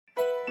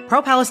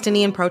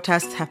Pro-Palestinian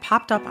protests have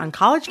popped up on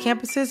college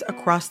campuses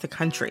across the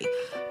country.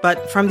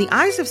 But from the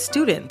eyes of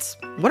students,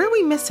 what are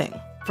we missing?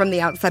 From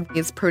the outside,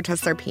 these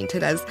protests are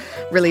painted as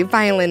really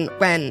violent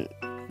when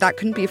that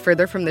couldn't be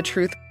further from the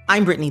truth.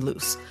 I'm Brittany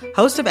Luce,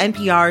 host of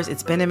NPR's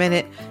It's Been a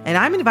Minute, and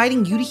I'm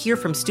inviting you to hear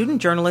from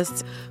student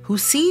journalists who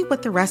see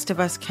what the rest of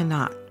us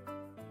cannot.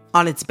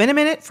 On It's Been a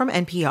Minute from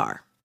NPR.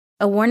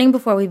 A warning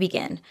before we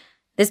begin.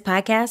 This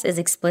podcast is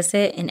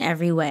explicit in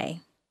every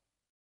way.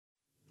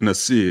 Now,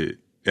 Sid,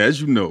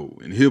 as you know,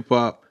 in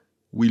hip-hop,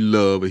 we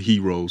love a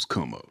hero's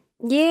come-up.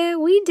 Yeah,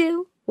 we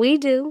do. We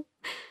do.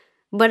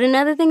 But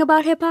another thing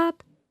about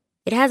hip-hop,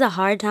 it has a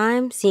hard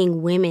time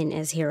seeing women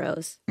as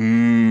heroes.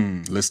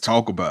 Let's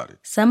talk about it.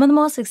 Some of the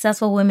most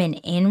successful women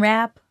in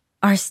rap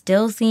are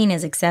still seen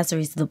as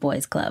accessories to the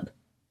boys' club.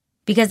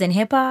 Because in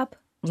hip-hop,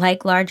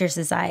 like larger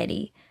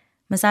society,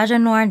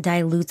 misogynoir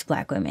dilutes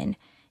Black women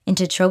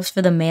into tropes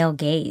for the male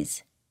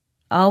gaze,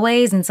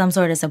 always in some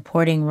sort of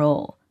supporting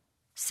role.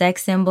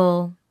 Sex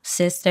symbol,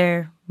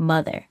 sister,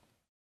 mother.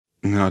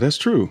 No, that's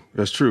true.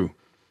 That's true.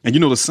 And you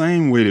know, the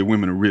same way that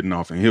women are written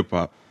off in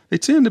hip-hop, they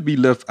tend to be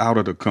left out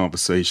of the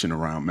conversation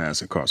around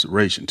mass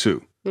incarceration,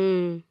 too.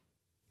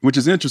 Which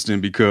is interesting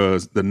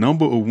because the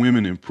number of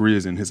women in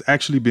prison has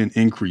actually been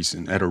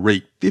increasing at a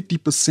rate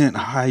 50%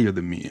 higher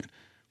than men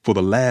for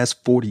the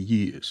last 40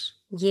 years.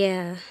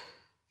 Yeah.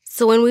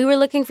 So when we were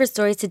looking for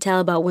stories to tell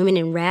about women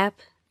in rap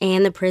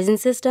and the prison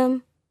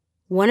system,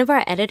 one of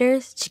our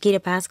editors, Chiquita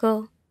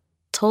Paschal,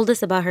 told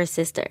us about her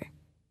sister.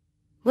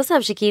 What's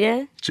up,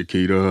 Chiquita?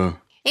 Chiquita.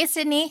 Hey,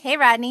 Sydney. Hey,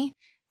 Rodney.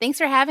 Thanks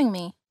for having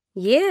me.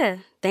 Yeah,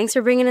 thanks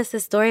for bringing us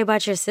this story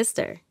about your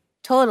sister.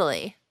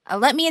 Totally.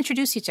 Let me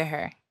introduce you to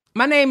her.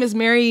 My name is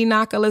Mary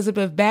Enoch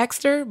Elizabeth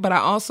Baxter, but I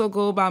also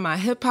go by my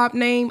hip-hop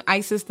name,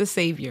 Isis Tha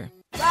Saviour.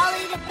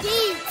 Rally the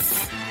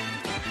beats!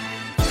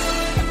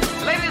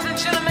 Ladies and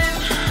gentlemen,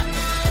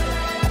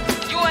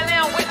 you are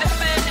now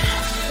witnessing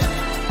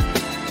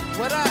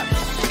What up?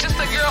 just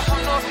a girl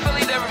from North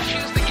Philly that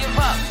refused to give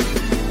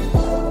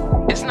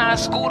up. It's not a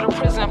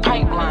school-to-prison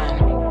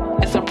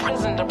pipeline. It's a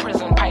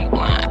prison-to-prison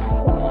pipeline.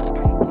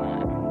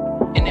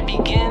 And it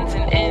begins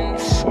and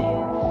ends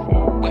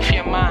with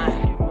your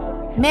mind.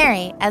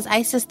 Mary, as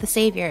Isis Tha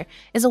Saviour,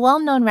 is a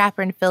well-known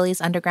rapper in Philly's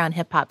underground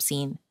hip-hop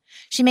scene.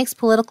 She makes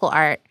political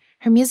art.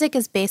 Her music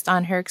is based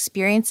on her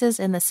experiences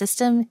in the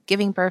system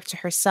giving birth to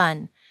her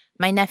son,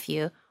 my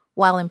nephew,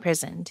 while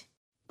imprisoned.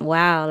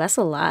 Wow, that's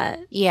a lot.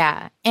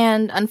 Yeah,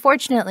 and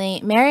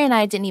unfortunately, Mary and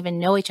I didn't even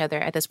know each other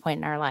at this point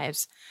in our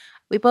lives.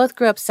 We both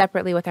grew up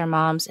separately with our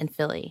moms in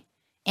Philly.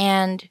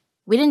 And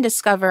we didn't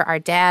discover our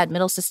dad,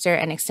 middle sister,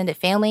 and extended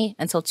family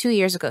until 2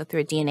 years ago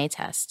through a DNA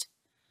test.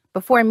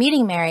 Before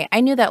meeting Mary,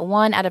 I knew that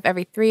 1 out of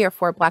every 3 or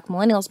 4 Black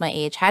millennials my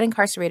age had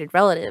incarcerated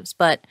relatives,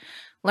 but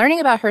learning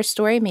about her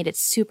story made it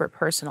super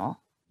personal.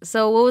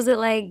 So what was it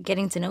like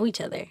getting to know each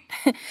other?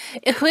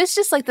 It was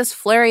just like this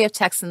flurry of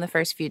texts in the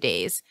first few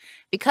days.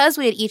 Because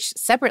we had each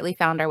separately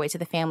found our way to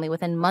the family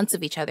within months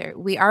of each other,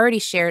 we already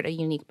shared a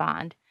unique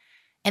bond.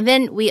 And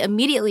then we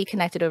immediately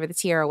connected over the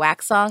Tierra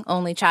Whack song,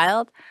 Only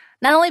Child,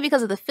 not only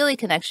because of the Philly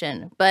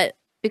connection, but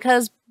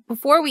because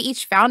before we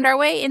each found our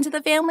way into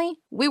the family,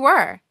 we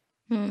were.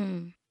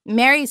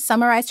 Mary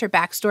summarized her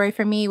backstory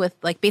for me with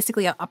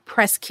basically a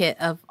press kit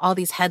of all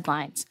these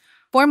headlines.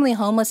 Formerly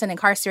homeless and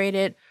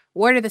incarcerated,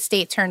 ward of the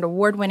state turned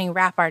award-winning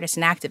rap artist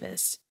and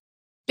activist.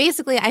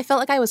 Basically, I felt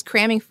like I was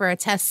cramming for a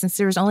test since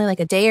there was only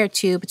a day or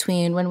two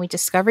between when we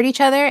discovered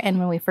each other and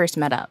when we first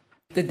met up.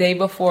 The day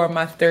before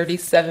my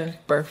 37th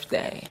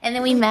birthday. And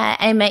then we met.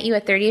 I met you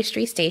at 30th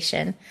Street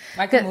Station.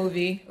 Like a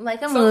movie.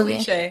 Like a So movie.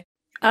 cliche.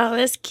 Oh,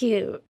 that's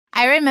cute.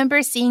 I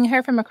remember seeing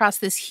her from across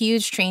this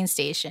huge train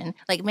station.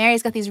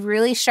 Mary's got these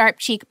really sharp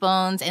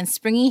cheekbones and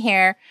springy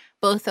hair,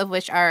 both of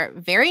which are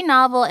very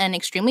novel and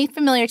extremely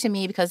familiar to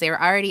me because they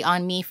were already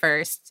on me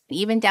first.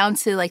 Even down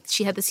to,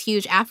 she had this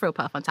huge afro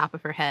puff on top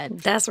of her head.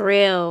 That's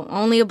real.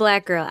 Only a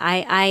Black girl.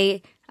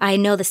 I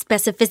know the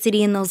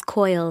specificity in those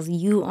coils.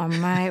 You are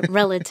my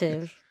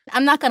relative.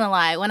 I'm not gonna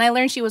lie. When I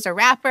learned she was a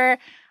rapper,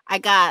 I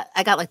got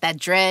that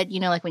dread,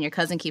 when your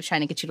cousin keeps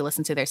trying to get you to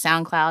listen to their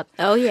SoundCloud.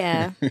 Oh,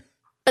 yeah.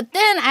 But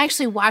then I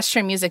actually watched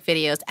her music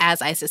videos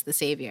as Isis Tha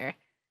Saviour,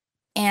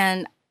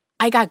 and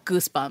I got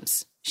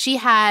goosebumps. She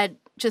had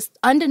just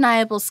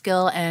undeniable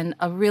skill and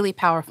a really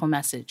powerful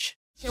message.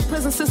 Your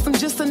prison system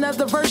just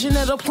another version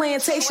of the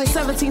plantation.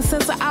 17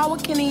 cents an hour,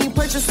 can even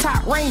purchase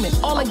top raiment.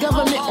 All the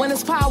government when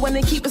it's power and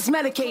they keep us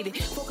medicated.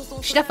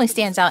 She definitely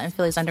stands out in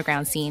Philly's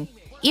underground scene,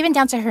 even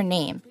down to her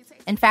name.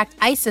 In fact,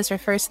 Isis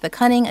refers to the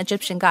cunning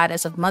Egyptian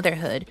goddess of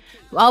motherhood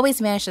who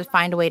always managed to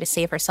find a way to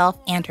save herself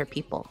and her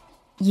people.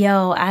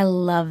 Yo, I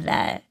love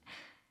that.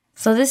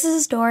 So this is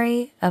a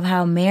story of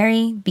how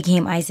Mary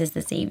became Isis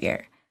Tha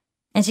Saviour.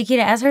 And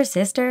Chiquita, as her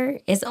sister,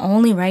 it's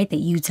only right that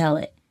you tell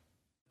it.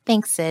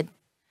 Thanks, Sid.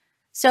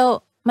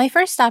 So my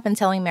first stop in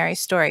telling Mary's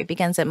story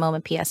begins at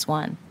MoMA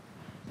PS1. All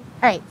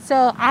right,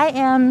 so I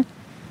am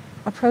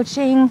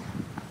approaching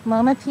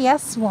MoMA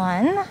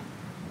PS1,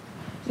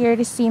 here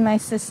to see my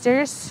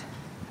sister's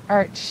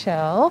art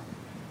show.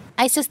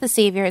 Isis Tha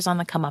Saviour is on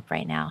the come up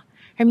right now.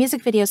 Her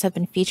music videos have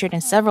been featured in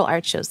several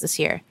art shows this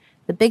year.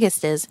 The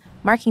biggest is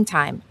Marking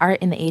Time,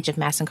 Art in the Age of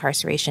Mass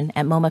Incarceration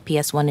at MoMA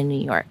PS1 in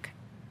New York.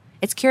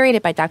 It's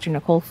curated by Dr.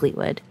 Nicole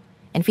Fleetwood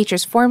and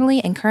features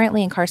formerly and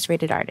currently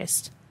incarcerated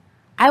artists.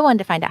 I wanted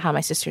to find out how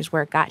my sister's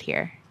work got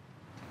here.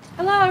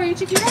 Hello, are you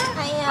Chiquita?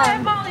 I am. Hi,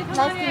 Molly, come Nice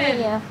on to in.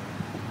 meet you.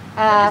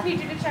 I just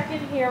need you to check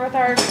in here with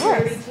our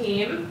security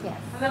team.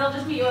 Yes. And then I'll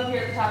just meet you up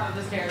here at the top of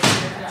the stairs.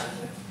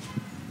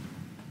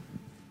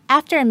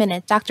 After a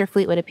minute, Dr.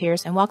 Fleetwood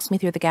appears and walks me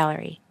through the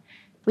gallery.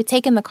 We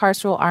take in the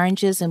carceral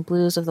oranges and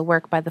blues of the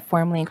work by the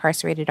formerly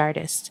incarcerated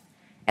artist.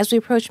 As we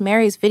approach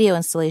Mary's video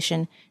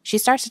installation, she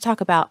starts to talk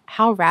about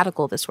how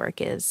radical this work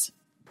is.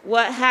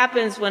 What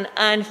happens when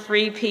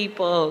unfree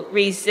people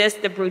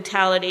resist the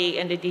brutality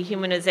and the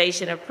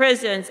dehumanization of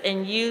prisons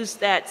and use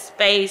that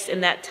space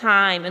and that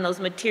time and those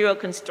material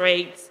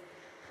constraints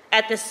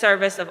at the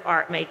service of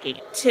art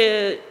making?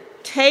 To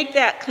take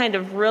that kind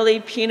of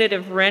really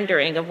punitive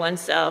rendering of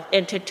oneself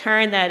and to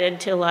turn that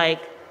into like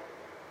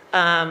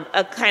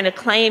a kind of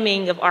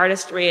claiming of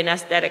artistry and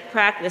aesthetic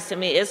practice, to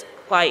me, is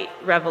quite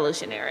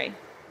revolutionary.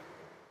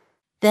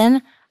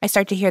 Then I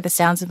start to hear the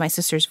sounds of my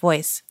sister's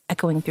voice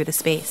echoing through the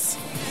space.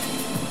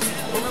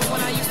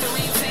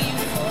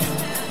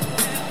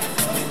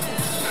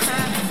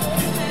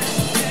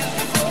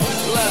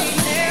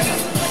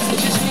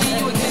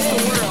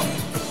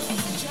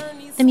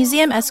 The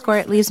museum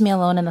escort leaves me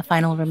alone in the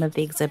final room of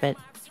the exhibit.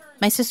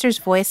 My sister's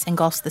voice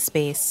engulfs the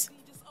space,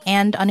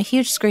 and on a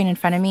huge screen in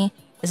front of me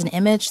is an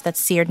image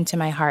that's seared into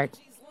my heart.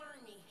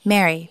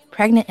 Mary,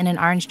 pregnant in an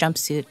orange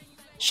jumpsuit,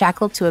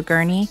 shackled to a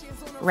gurney,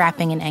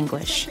 rapping in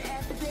anguish.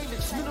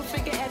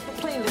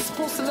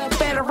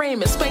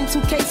 Spain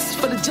 2 cases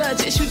for the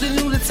judge, issued a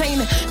new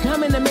detainer. Now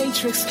I'm in the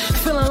matrix,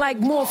 feeling like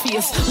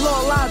Morpheus.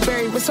 Law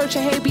library,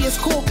 researching habeas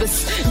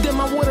corpus. Then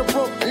my water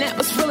broke, and that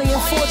was really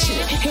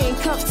unfortunate.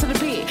 Handcuffed to the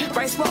bed,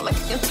 right spot like a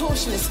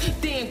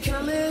contortionist. Damn, can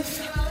I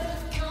live?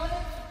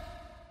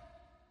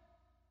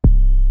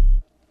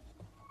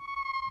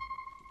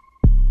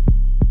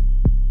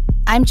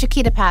 I'm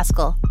Chiquita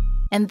Paschal,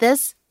 and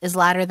this is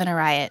Louder Than A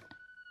Riot,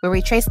 where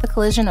we trace the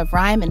collision of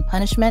rhyme and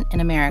punishment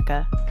in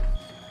America.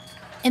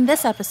 In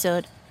this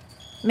episode,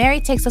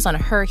 Mary takes us on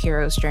her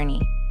hero's journey,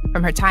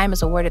 from her time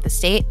as a ward of the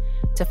state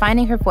to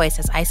finding her voice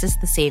as Isis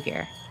Tha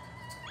Saviour.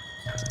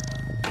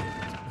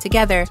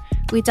 Together,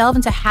 we delve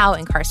into how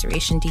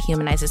incarceration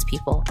dehumanizes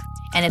people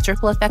and its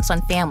ripple effects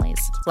on families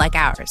like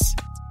ours.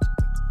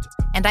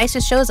 And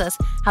Isis shows us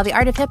how the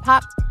art of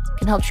hip-hop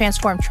can help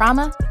transform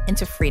trauma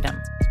into freedom.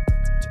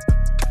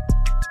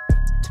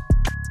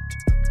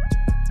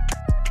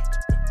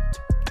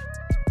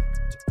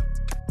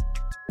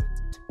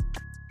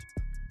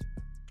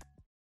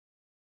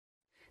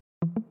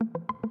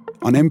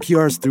 On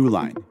NPR's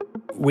Throughline.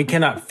 We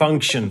cannot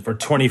function for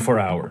 24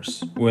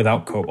 hours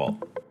without cobalt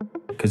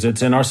because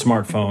it's in our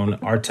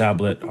smartphone, our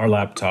tablet, our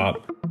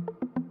laptop.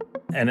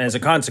 And as a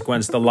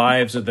consequence, the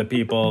lives of the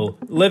people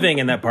living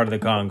in that part of the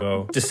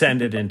Congo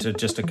descended into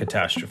just a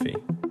catastrophe.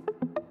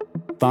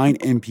 Find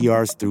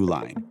NPR's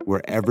Throughline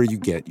wherever you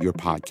get your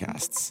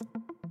podcasts.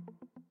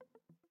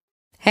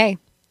 Hey,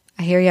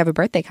 I hear you have a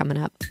birthday coming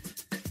up.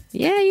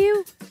 Yeah,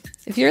 you.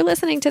 If you're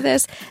listening to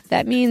this,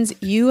 that means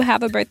you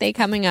have a birthday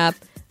coming up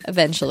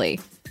eventually.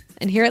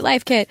 And here at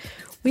Life Kit,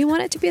 we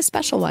want it to be a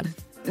special one.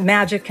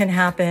 Magic can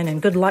happen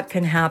and good luck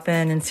can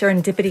happen and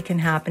serendipity can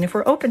happen if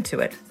we're open to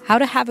it. How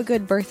to have a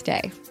good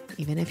birthday,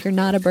 even if you're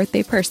not a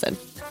birthday person.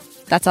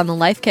 That's on the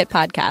Life Kit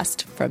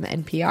podcast from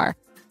NPR.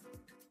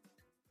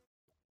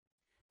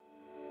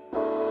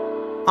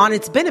 On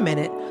It's Been a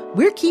Minute,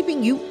 we're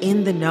keeping you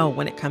in the know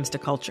when it comes to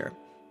culture.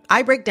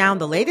 I break down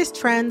the latest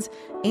trends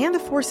and the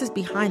forces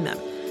behind them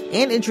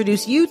and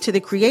introduce you to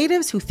the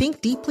creatives who think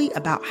deeply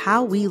about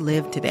how we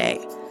live today.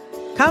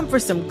 Come for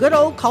some good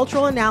old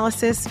cultural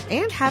analysis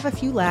and have a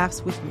few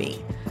laughs with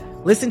me.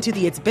 Listen to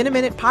the It's Been a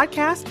Minute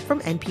podcast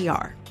from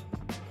NPR.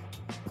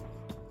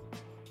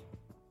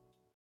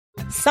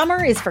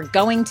 Summer is for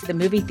going to the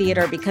movie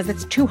theater because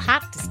it's too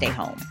hot to stay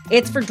home.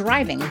 It's for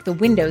driving with the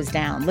windows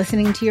down,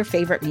 listening to your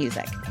favorite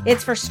music.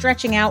 It's for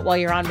stretching out while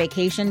you're on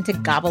vacation to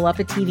gobble up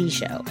a TV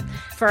show.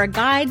 For a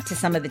guide to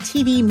some of the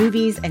TV,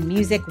 movies, and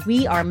music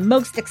we are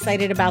most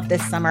excited about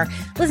this summer,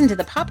 listen to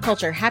the Pop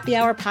Culture Happy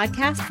Hour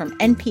podcast from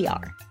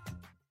NPR.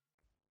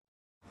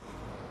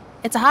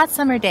 It's a hot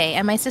summer day,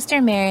 and my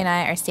sister Mary and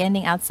I are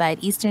standing outside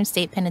Eastern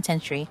State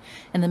Penitentiary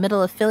in the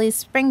middle of Philly's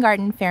Spring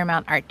Garden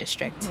Fairmount Art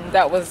District.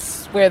 That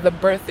was where the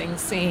birthing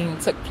scene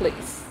took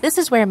place. This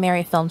is where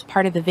Mary filmed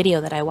part of the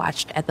video that I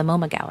watched at the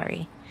MoMA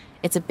Gallery.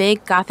 It's a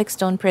big Gothic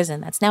stone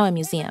prison that's now a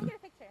museum.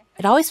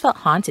 It always felt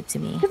haunted to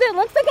me. Because it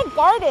looks like a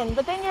garden,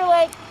 but then you're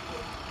like,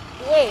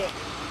 wait.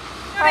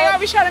 They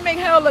always try to make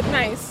hell look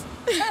nice.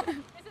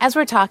 As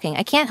we're talking,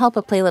 I can't help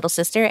but play Little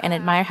Sister and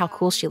admire how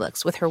cool she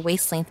looks with her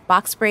waist-length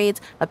box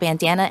braids, a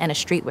bandana, and a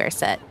streetwear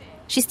set.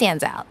 She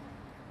stands out.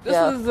 This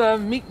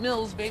is Meek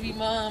Mill's baby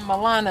mom,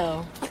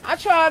 Milano. I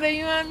try to,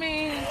 you know what I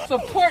mean,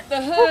 support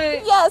the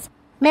hood. Yes.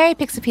 Mary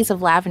picks a piece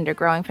of lavender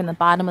growing from the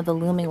bottom of the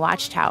looming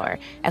watchtower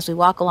as we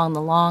walk along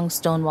the long,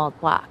 stone-walled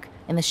block,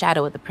 in the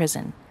shadow of the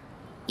prison.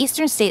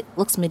 Eastern State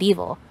looks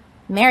medieval.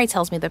 Mary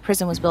tells me the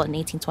prison was built in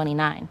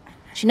 1829.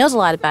 She knows a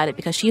lot about it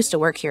because she used to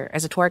work here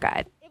as a tour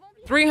guide.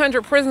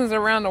 300 prisons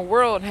around the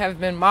world have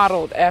been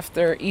modeled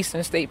after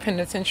Eastern State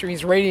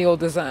Penitentiary's radial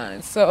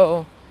design.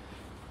 So,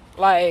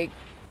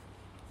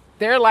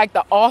 they're like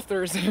the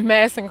authors of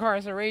mass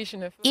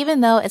incarceration.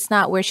 Even though it's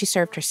not where she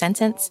served her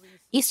sentence,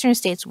 Eastern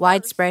State's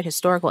widespread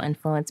historical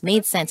influence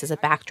made sense as a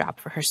backdrop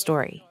for her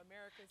story.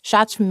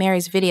 Shots from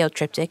Mary's video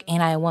triptych,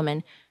 Ain't I a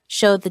Woman,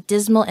 showed the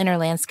dismal inner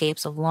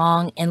landscapes of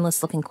long,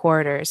 endless-looking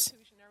corridors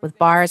with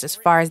bars as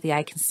far as the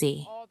eye can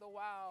see.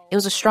 It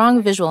was a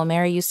strong visual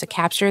Mary used to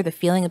capture the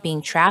feeling of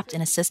being trapped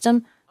in a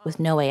system with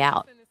no way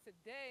out.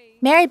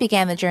 Mary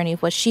began the journey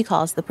of what she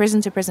calls the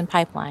prison-to-prison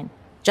pipeline,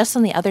 just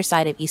on the other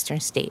side of Eastern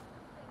State.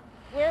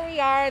 Where we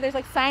are,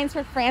 there's signs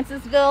for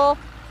Francisville,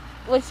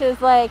 which is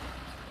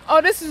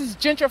oh, this is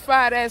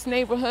gentrified-ass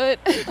neighborhood.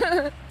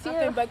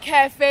 Nothing but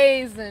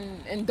cafes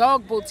and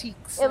dog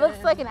boutiques. It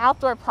looks like an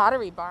outdoor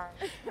pottery barn.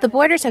 The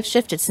borders have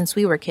shifted since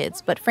we were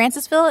kids, but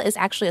Francisville is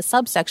actually a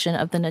subsection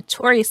of the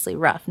notoriously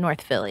rough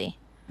North Philly.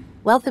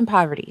 Wealth and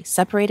poverty,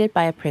 separated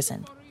by a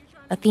prison,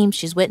 a theme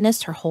she's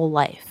witnessed her whole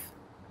life.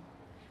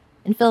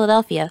 In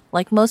Philadelphia,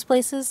 like most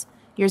places,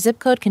 your zip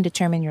code can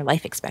determine your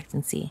life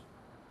expectancy.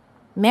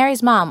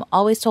 Mary's mom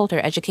always told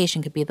her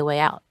education could be the way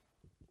out.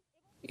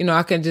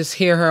 I can just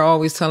hear her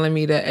always telling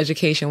me that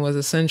education was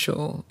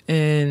essential.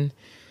 And,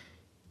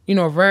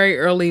 very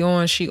early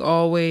on, she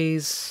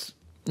always,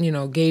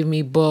 gave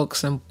me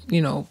books and,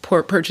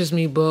 purchased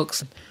me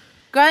books.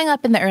 Growing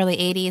up in the early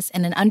 80s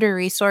in an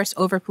under-resourced,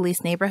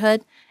 over-policed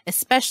neighborhood,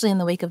 especially in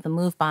the wake of the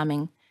MOVE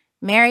bombing,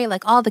 Mary,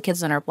 like all the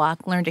kids on her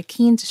block, learned a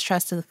keen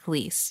distrust of the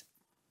police.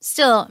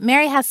 Still,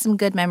 Mary has some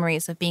good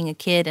memories of being a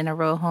kid in a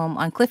row home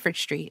on Clifford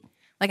Street,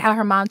 like how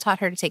her mom taught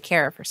her to take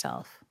care of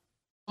herself.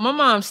 My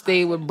mom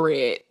stayed with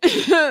bread.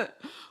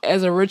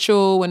 As a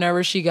ritual,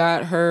 whenever she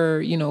got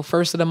her,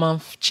 first of the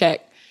month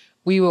check,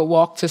 we would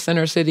walk to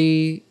Center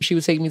City. She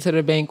would take me to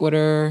the bank with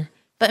her.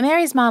 But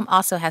Mary's mom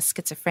also has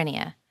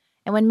schizophrenia.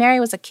 And when Mary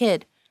was a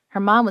kid, her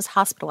mom was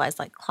hospitalized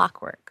like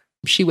clockwork.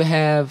 She would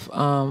have,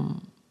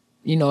 an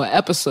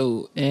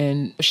episode,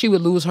 and she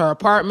would lose her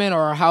apartment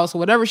or her house or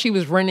whatever she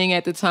was renting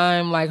at the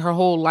time. Her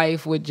whole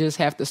life would just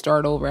have to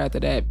start over after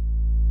that.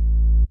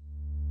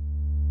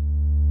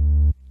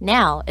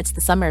 Now, it's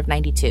the summer of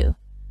 92.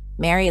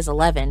 Mary is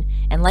 11,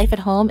 and life at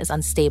home is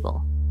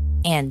unstable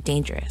and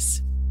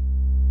dangerous.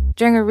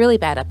 During a really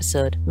bad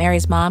episode,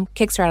 Mary's mom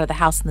kicks her out of the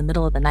house in the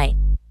middle of the night.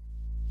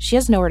 She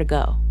has nowhere to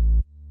go.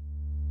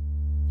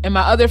 And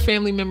my other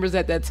family members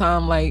at that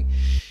time,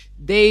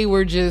 they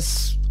were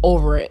just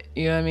over it.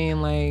 You know what I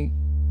mean?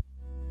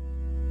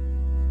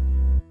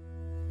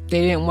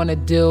 They didn't want to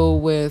deal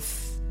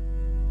with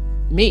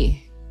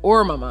me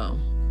or my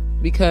mom.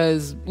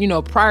 Because,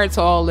 prior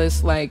to all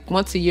this,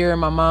 once a year,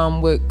 my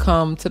mom would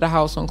come to the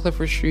house on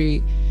Clifford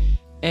Street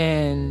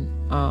and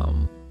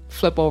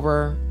flip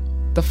over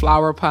the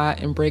flower pot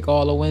and break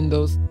all the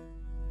windows.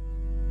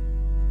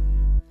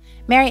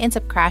 Mary ends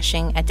up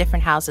crashing at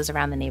different houses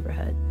around the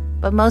neighborhood,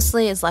 but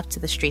mostly is left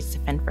to the streets to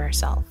fend for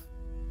herself.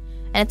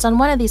 And it's on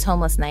one of these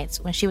homeless nights,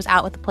 when she was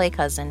out with a play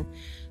cousin,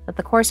 that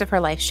the course of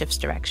her life shifts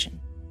direction.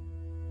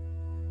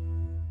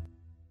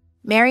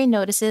 Mary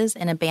notices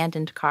an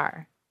abandoned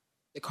car.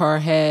 The car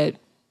had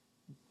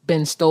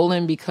been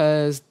stolen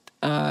because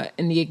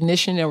in the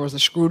ignition there was a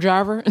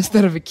screwdriver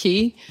instead of a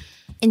key.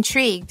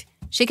 Intrigued,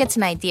 she gets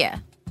an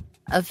idea.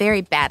 A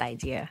very bad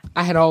idea.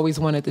 I had always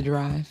wanted to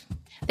drive.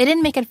 They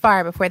didn't make it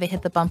far before they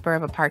hit the bumper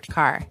of a parked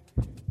car.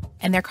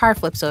 And their car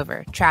flips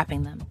over,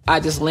 trapping them.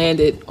 I just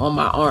landed on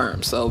my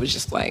arm, so it was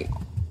just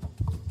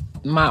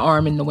my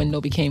arm and the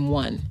window became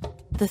one.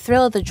 The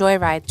thrill of the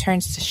joyride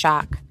turns to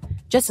shock.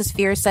 Just as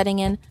fear is setting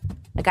in,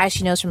 a guy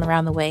she knows from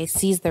around the way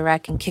sees the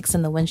wreck and kicks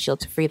in the windshield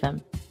to free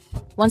them.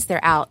 Once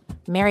they're out,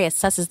 Mary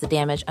assesses the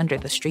damage under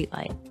the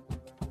streetlight.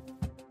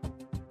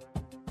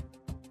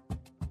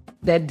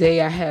 That day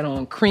I had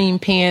on cream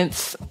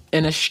pants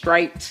and a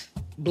striped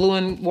blue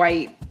and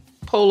white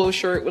polo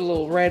shirt with a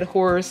little red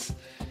horse,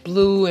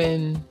 blue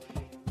and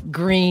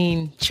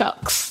green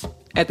Chucks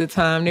at the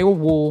time. They were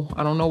wool.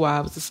 I don't know why.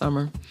 It was the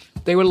summer.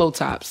 They were low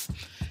tops.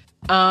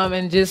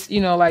 And just,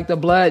 the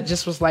blood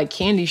just was like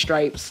candy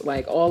stripes,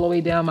 all the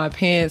way down my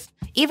pants.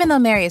 Even though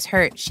Mary is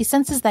hurt, she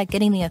senses that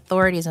getting the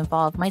authorities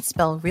involved might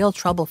spell real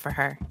trouble for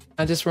her.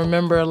 I just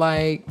remember,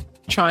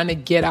 trying to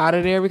get out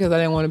of there because I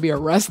didn't want to be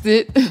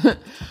arrested,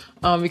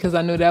 because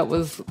I knew that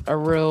was a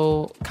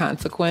real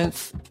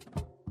consequence.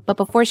 But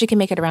before she can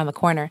make it around the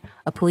corner,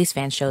 a police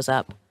van shows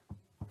up.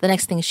 The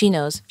next thing she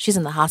knows, she's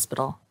in the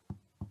hospital.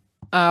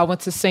 I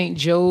went to St.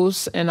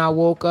 Joe's, and I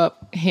woke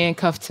up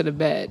handcuffed to the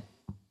bed.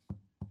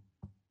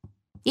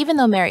 Even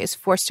though Mary is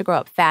forced to grow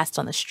up fast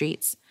on the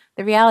streets,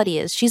 the reality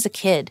is she's a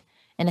kid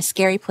in a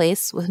scary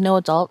place with no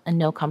adult and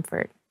no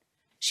comfort.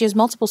 She has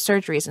multiple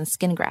surgeries and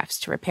skin grafts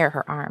to repair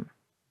her arm.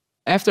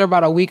 After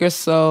about a week or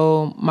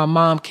so, my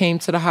mom came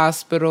to the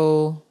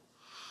hospital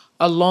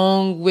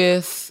along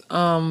with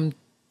a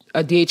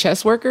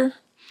DHS worker.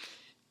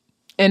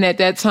 And at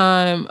that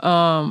time,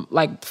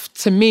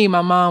 to me,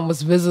 my mom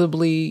was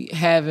visibly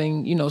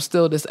having,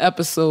 still this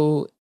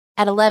episode.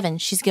 At 11,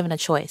 she's given a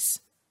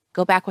choice.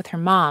 Go back with her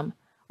mom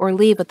or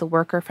leave with the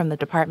worker from the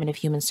Department of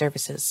Human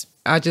Services.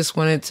 I just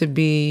wanted to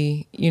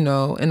be, in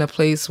a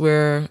place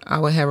where I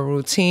would have a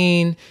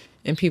routine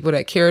and people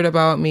that cared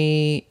about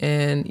me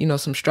and,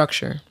 some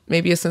structure.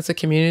 Maybe a sense of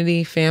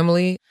community,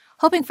 family.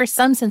 Hoping for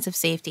some sense of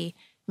safety,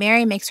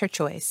 Mary makes her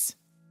choice.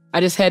 I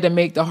just had to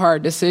make the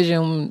hard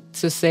decision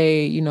to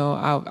say,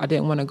 I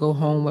didn't want to go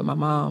home with my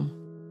mom.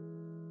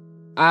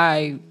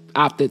 I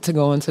opted to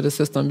go into the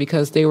system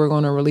because they were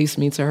going to release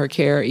me to her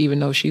care, even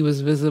though she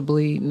was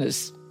visibly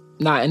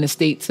not in a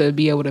state to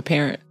be able to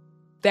parent.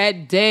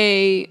 That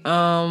day,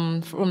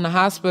 from the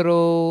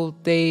hospital,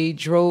 they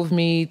drove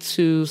me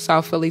to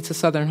South Philly to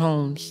Southern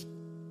Homes.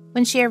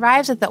 When she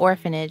arrives at the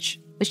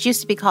orphanage, which used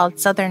to be called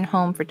Southern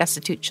Home for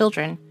Destitute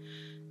Children,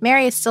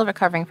 Mary is still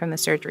recovering from the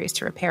surgeries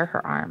to repair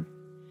her arm.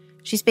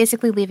 She's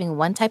basically leaving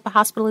one type of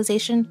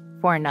hospitalization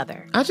for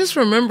another. I just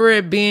remember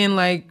it being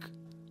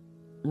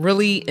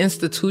really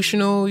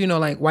institutional,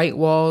 white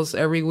walls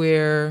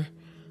everywhere,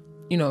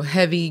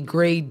 heavy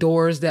gray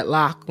doors that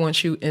lock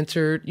once you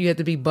entered. You had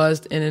to be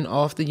buzzed in and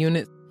off the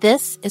unit.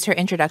 This is her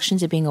introduction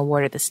to being a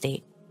ward of the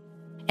state.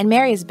 And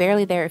Mary is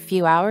barely there a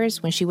few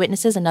hours when she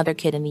witnesses another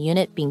kid in the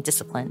unit being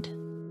disciplined.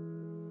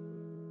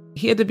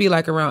 He had to be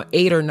around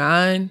 8 or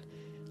 9.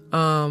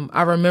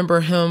 I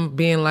remember him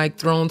being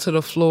thrown to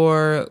the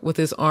floor with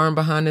his arm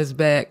behind his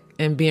back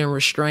and being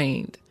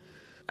restrained.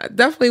 I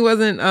definitely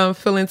wasn't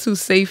feeling too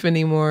safe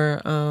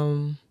anymore.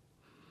 I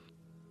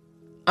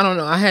don't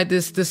know. I had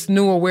this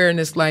new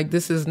awareness,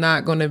 this is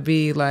not going to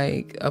be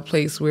a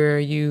place where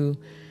you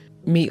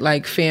meet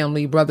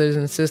family, brothers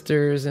and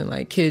sisters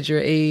and kids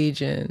your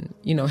age and,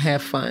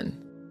 have fun.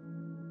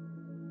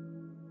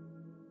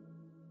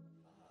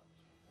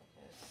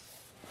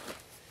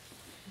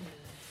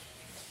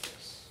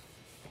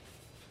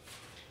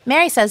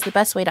 Mary says the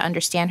best way to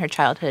understand her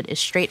childhood is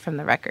straight from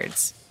the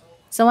records.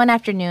 So one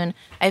afternoon,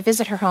 I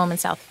visit her home in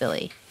South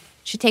Philly.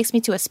 She takes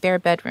me to a spare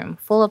bedroom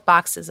full of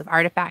boxes of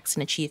artifacts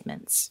and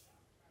achievements.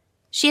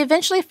 She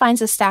eventually finds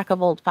a stack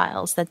of old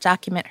files that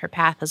document her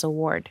path as a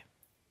ward.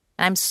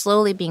 And I'm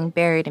slowly being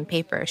buried in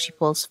paper as she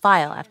pulls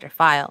file after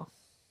file.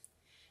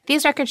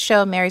 These records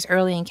show Mary's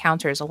early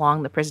encounters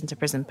along the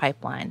prison-to-prison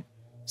pipeline,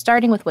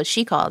 starting with what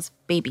she calls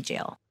baby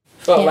jail.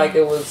 Felt like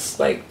it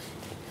was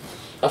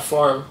a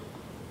form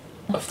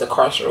of the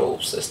carceral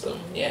system,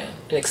 an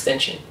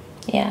extension.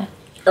 Yeah.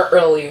 Or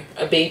earlier,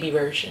 a baby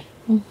version.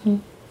 Mm-hmm.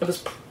 It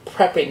was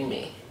prepping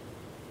me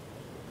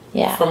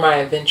for my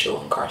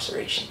eventual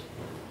incarceration.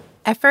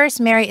 At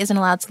first, Mary isn't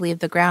allowed to leave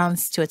the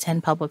grounds to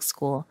attend public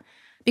school.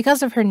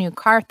 Because of her new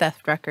car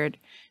theft record,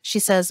 she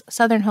says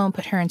Southern Home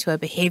put her into a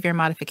behavior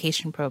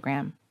modification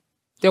program.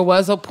 There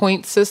was a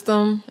point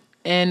system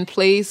in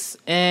place,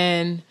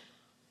 and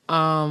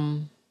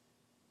I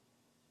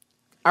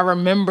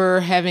remember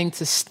having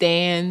to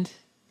stand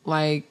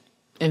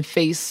and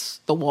face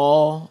the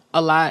wall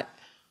a lot.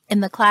 In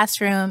the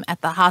classroom,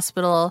 at the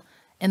hospital,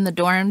 in the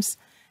dorms,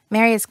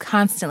 Mary is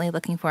constantly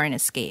looking for an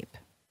escape.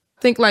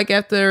 I think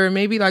after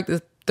maybe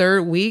the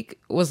third week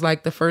was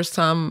the first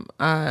time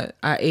I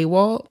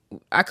AWOL.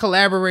 I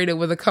collaborated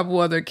with a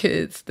couple other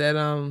kids that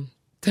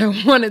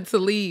wanted to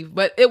leave,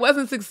 but it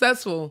wasn't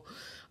successful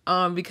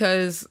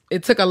because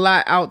it took a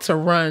lot out to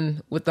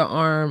run with the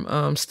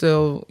arm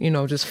still,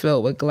 just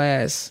filled with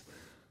glass.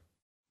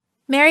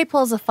 Mary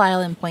pulls a file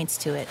and points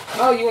to it.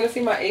 Oh, you want to see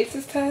my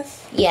Isis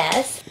test?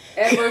 Yes.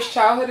 Adverse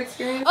childhood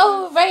experience?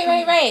 Oh,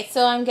 right.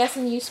 So I'm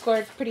guessing you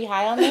scored pretty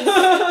high on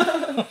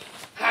this?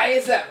 High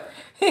as ever.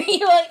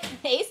 You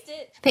aced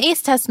it. The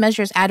ACE test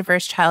measures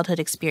adverse childhood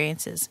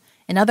experiences.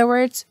 In other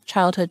words,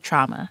 childhood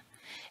trauma.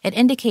 It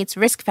indicates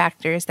risk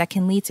factors that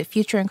can lead to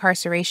future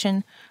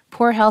incarceration,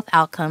 poor health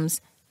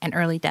outcomes, and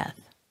early death.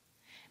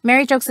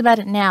 Mary jokes about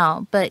it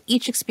now, but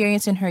each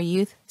experience in her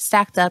youth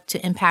stacked up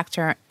to impact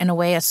her in a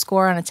way a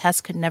score on a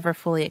test could never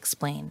fully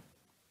explain.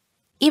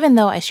 Even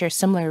though I share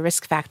similar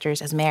risk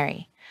factors as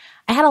Mary,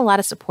 I had a lot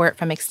of support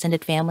from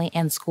extended family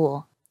and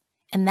school.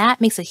 And that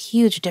makes a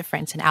huge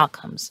difference in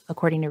outcomes,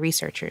 according to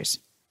researchers.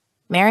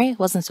 Mary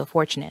wasn't so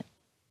fortunate.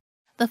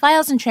 The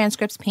files and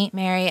transcripts paint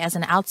Mary as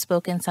an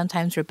outspoken,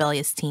 sometimes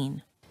rebellious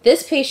teen.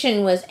 This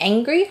patient was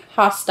angry,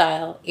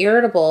 hostile,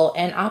 irritable,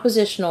 and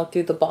oppositional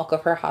through the bulk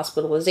of her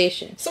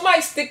hospitalization.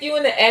 Somebody stick you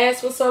in the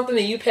ass with something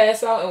and you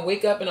pass out and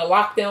wake up in a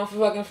lockdown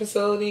fucking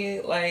facility?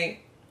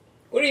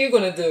 What are you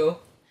gonna do?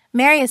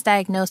 Mary is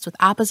diagnosed with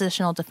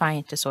oppositional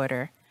defiant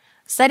disorder.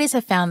 Studies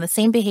have found the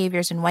same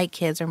behaviors in white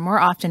kids are more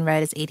often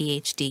read as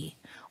ADHD,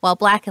 while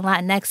Black and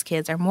Latinx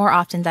kids are more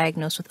often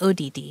diagnosed with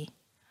ODD.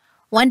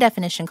 One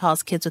definition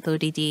calls kids with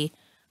ODD,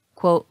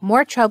 quote,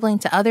 more troubling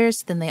to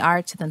others than they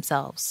are to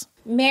themselves.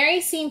 Mary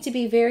seemed to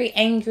be very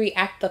angry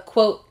at the,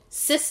 quote,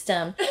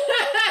 system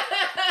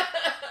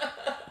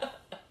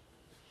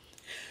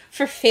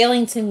for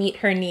failing to meet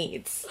her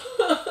needs.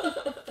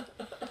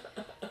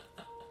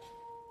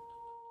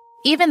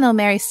 Even though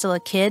Mary's still a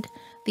kid,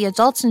 The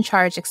adults in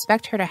charge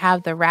expect her to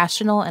have the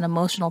rational and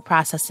emotional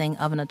processing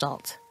of an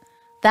adult.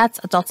 That's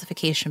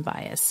adultification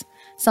bias,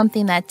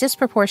 something that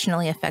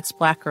disproportionately affects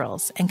Black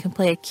girls and can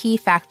play a key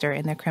factor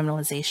in their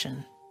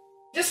criminalization.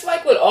 Just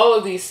like with all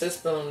of these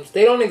systems,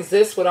 they don't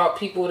exist without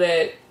people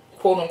that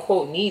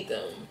quote-unquote need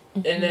them.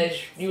 Mm-hmm. And as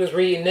you was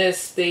reading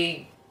this,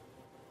 they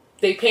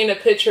paint a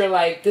picture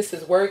like this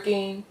is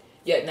working,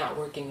 yet not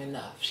working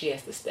enough. She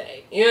has to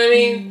stay. You know what I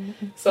mean?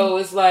 Mm-hmm. So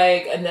it's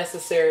like a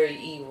necessary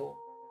evil.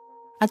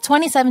 A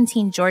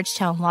 2017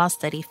 Georgetown law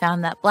study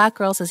found that Black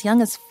girls as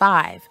young as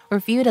 5 were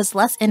viewed as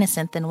less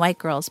innocent than white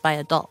girls by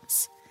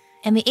adults.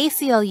 And the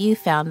ACLU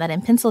found that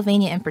in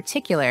Pennsylvania in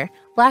particular,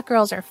 Black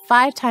girls are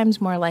 5 times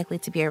more likely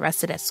to be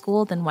arrested at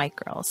school than white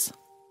girls.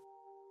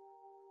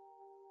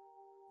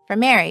 For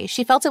Mary,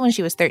 she felt it when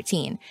she was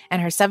 13,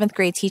 and her 7th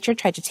grade teacher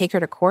tried to take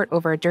her to court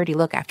over a dirty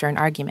look after an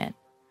argument.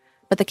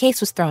 But the case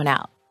was thrown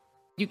out.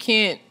 You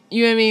can't,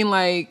 you know what I mean,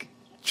 like,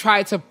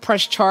 try to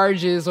press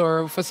charges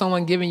or for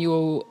someone giving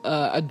you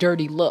a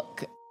dirty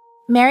look.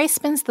 Mary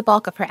spends the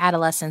bulk of her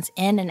adolescence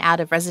in and out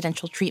of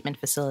residential treatment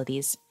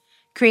facilities,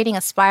 creating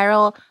a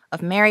spiral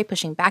of Mary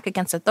pushing back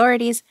against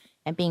authorities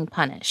and being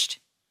punished.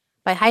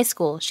 By high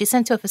school, she's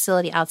sent to a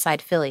facility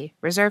outside Philly,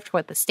 reserved for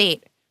what the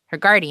state, her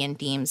guardian,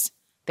 deems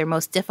their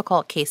most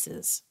difficult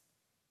cases.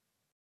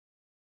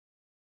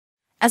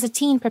 As a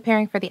teen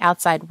preparing for the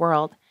outside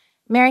world,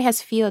 Mary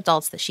has few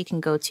adults that she can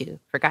go to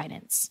for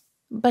guidance.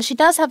 But she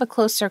does have a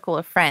close circle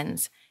of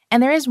friends,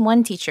 and there is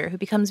one teacher who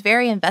becomes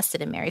very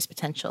invested in Mary's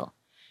potential.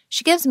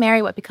 She gives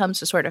Mary what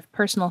becomes a sort of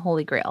personal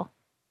holy grail,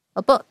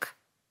 a book.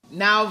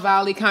 Nile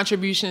Valley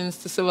Contributions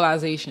to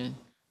Civilization.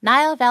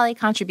 Nile Valley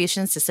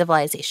Contributions to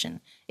Civilization,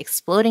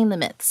 Exploding the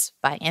Myths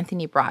by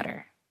Anthony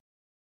Broder.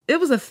 It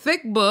was a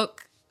thick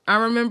book. I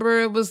remember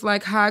it was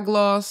like high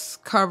gloss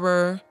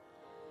cover,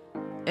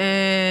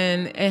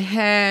 and it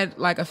had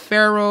like a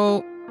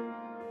pharaoh.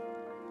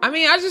 I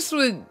mean, I just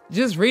would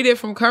just read it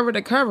from cover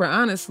to cover,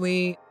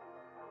 honestly.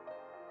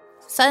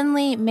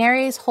 Suddenly,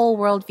 Mary's whole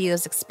worldview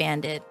is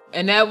expanded.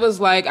 And that was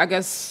like, I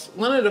guess,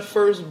 one of the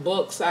first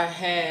books I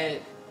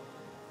had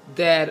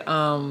that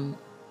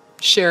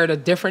shared a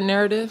different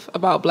narrative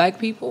about Black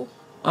people.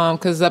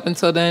 Because up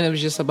until then, it was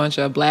just a bunch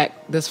of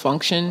Black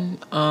dysfunction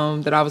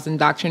that I was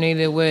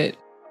indoctrinated with.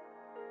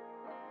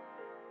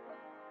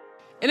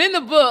 And in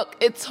the book,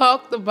 it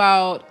talked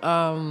about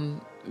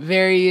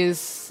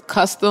various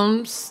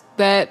customs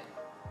that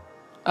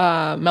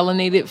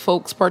melanated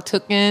folks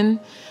partook in,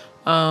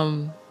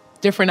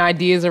 different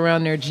ideas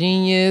around their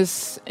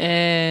genius,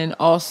 and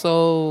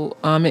also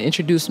it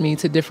introduced me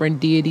to different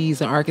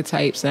deities and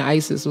archetypes, and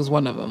Isis was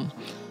one of them.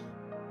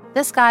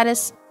 This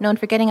goddess, known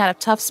for getting out of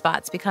tough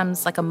spots,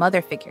 becomes like a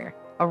mother figure,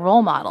 a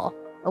role model,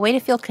 a way to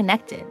feel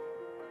connected,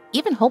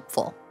 even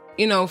hopeful.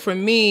 You know, for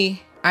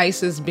me,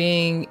 Isis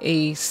being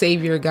a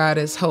savior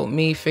goddess helped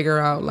me figure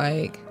out,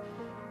 like,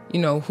 you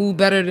know, who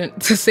better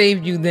to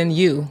save you than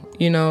you?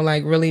 You know,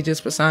 like really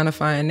just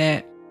personifying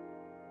that.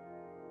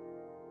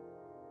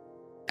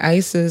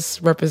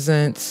 Isis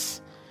represents,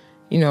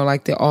 you know,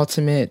 like the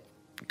ultimate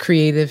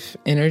creative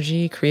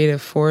energy,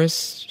 creative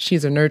force.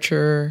 She's a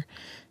nurturer,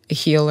 a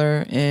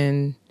healer,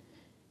 and,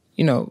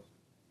 you know,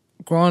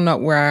 growing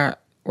up where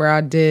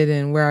I did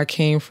and where I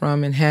came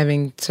from and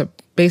having to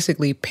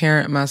basically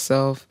parent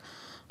myself,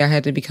 I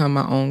had to become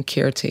my own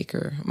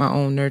caretaker, my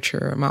own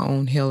nurturer, my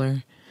own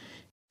healer.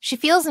 She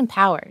feels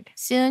empowered.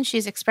 Soon,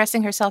 she's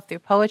expressing herself through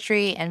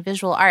poetry and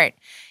visual art,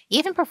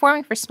 even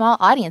performing for small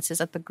audiences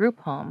at the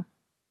group home.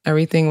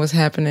 Everything was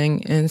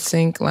happening in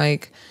sync.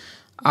 Like,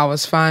 I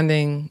was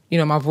finding, you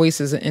know, my voice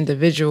as an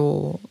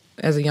individual,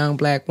 as a young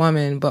Black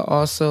woman, but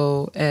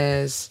also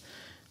as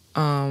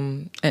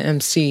an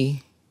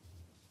MC.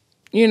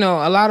 You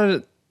know, a lot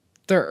of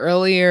the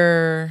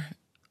earlier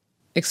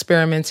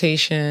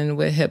experimentation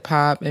with hip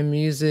hop and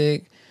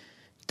music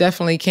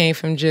definitely came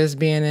from just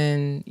being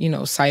in, you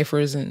know,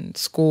 ciphers in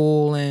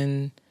school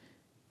and,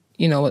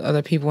 you know, with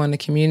other people in the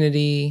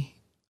community.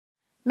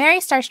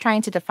 Mary starts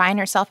trying to define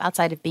herself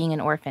outside of being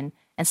an orphan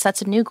and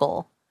sets a new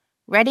goal,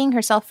 readying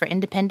herself for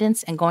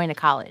independence and going to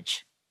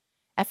college.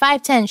 At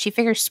 5'10", she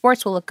figures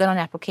sports will look good on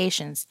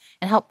applications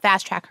and help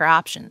fast-track her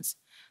options,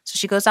 so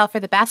she goes out for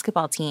the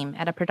basketball team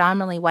at a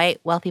predominantly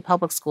white, wealthy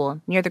public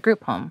school near the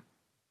group home.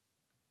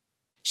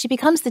 She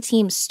becomes the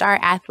team's star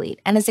athlete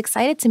and is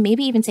excited to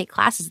maybe even take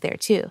classes there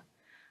too.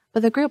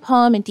 But the group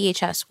home and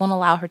DHS won't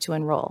allow her to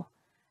enroll.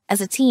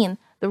 As a teen,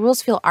 the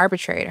rules feel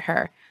arbitrary to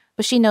her,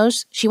 but she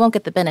knows she won't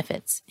get the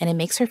benefits, and it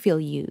makes her feel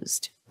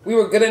used. We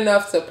were good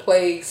enough to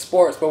play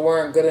sports, but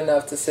weren't good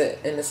enough to sit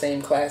in the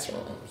same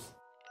classrooms.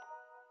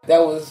 That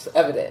was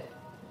evident.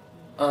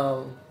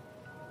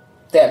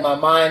 That my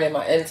mind and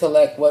my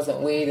intellect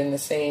wasn't weighed in the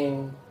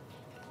same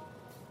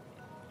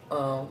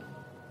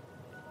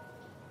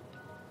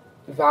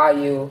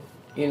value,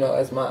 you know,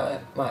 as my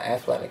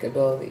athletic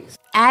abilities.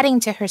 Adding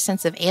to her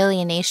sense of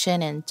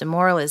alienation and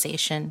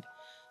demoralization,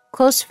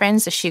 close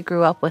friends that she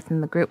grew up with in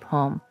the group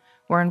home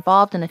were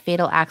involved in a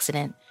fatal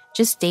accident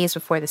just days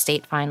before the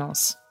state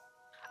finals.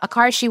 A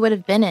car she would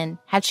have been in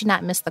had she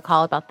not missed the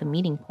call about the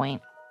meeting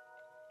point.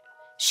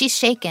 She's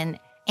shaken,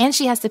 and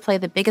she has to play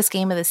the biggest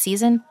game of the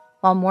season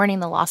while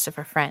mourning the loss of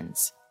her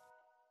friends.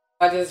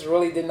 I just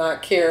really did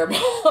not care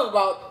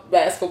about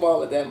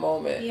basketball at that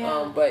moment.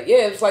 But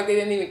yeah, it's like they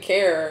didn't even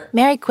care.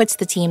 Mary quits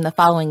the team the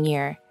following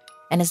year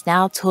and is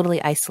now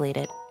totally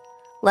isolated.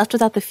 Left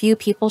without the few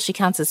people she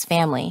counts as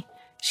family,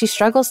 she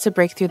struggles to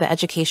break through the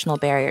educational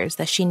barriers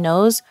that she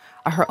knows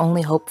are her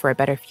only hope for a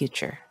better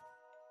future.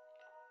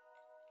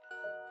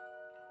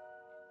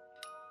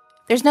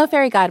 There's no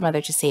fairy godmother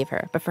to save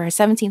her, but for her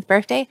 17th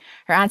birthday,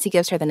 her auntie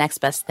gives her the next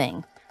best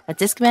thing, a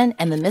Discman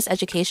and the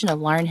Miseducation of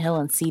Lauryn Hill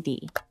on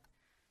CD.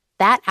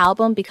 That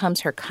album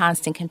becomes her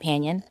constant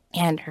companion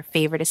and her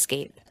favorite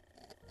escape.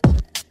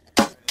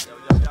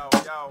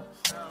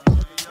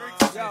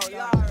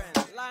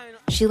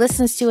 She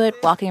listens to it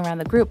walking around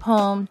the group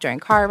home, during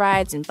car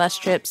rides and bus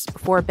trips,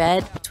 before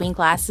bed, between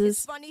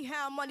classes. Funny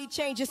how money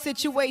changes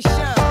situation.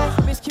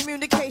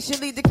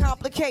 Miscommunication lead to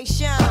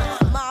complication.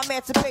 My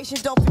emancipation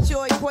don't fit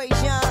your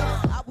equation.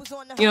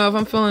 If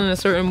I'm feeling in a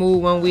certain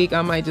mood one week,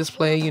 I might just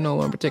play,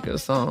 one particular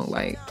song.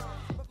 Like,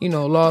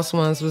 Lost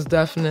Ones was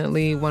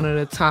definitely one of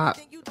the top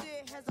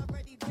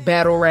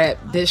battle rap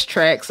diss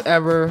tracks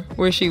ever,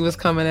 where she was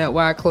coming at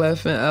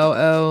Wyclef and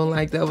LL.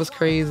 Like, that was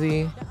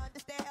crazy.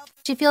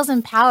 She feels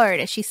empowered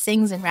as she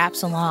sings and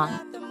raps along,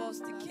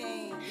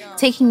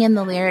 taking in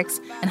the lyrics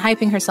and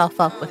hyping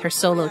herself up with her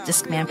solo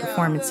Discman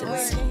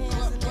performances.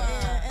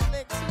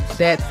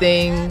 That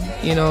thing,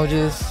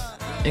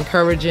 just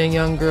encouraging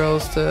young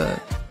girls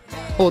to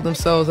hold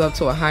themselves up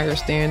to a higher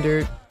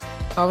standard.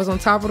 I was on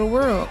top of the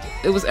world.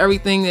 It was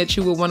everything that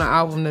you would want an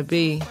album to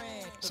be.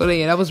 So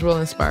yeah, that was real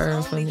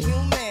inspiring for me.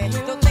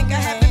 Don't think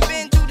I haven't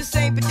been through the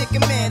same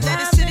predicament.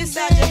 Let it sit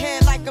inside your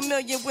head like a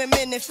million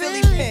women in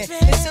Philly pen.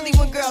 It's silly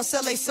when girls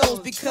sell their souls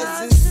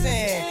because it's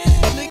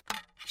sin.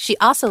 She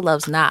also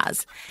loves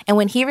Nas, and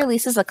when he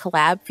releases a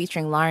collab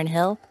featuring Lauryn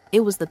Hill,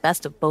 it was the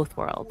best of both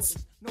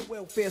worlds. No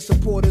welfare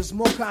supporters,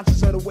 more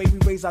conscious of the way we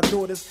raise our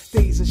daughters.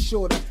 Days are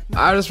shorter.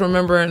 I just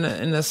remember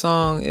in the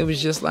song, it was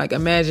just like,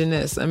 imagine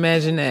this,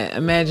 imagine that,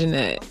 imagine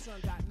that.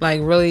 Like,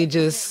 really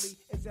just,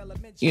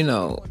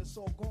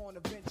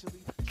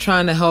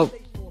 trying to help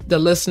the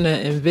listener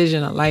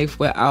envision a life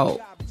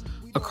without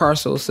a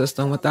carceral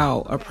system,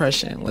 without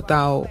oppression,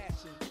 without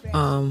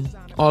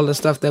all the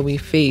stuff that we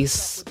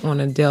face on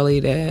a daily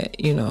that,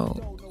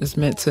 is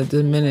meant to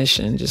diminish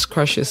and just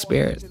crush your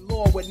spirit.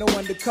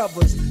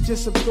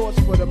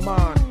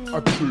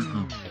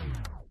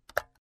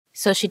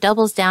 So she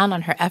doubles down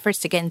on her efforts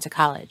to get into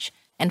college,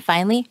 and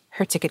finally,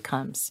 her ticket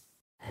comes.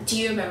 Do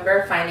you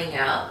remember finding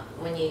out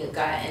when you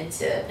got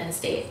into Penn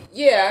State?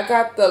 Yeah, I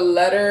got the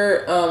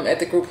letter at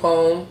the group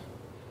home.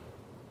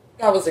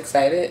 I was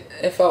excited.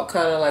 It felt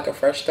kind of like a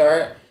fresh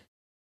start.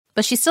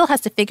 But she still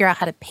has to figure out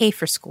how to pay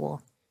for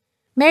school.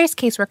 Mary's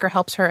caseworker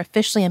helps her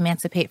officially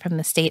emancipate from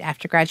the state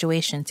after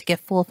graduation to get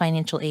full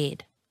financial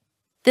aid.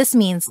 This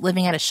means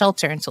living at a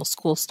shelter until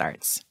school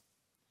starts.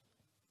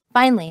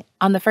 Finally,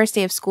 on the first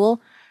day of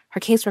school, her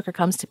caseworker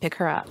comes to pick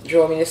her up.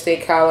 Drove me to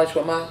State College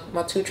with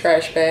my 2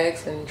 trash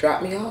bags and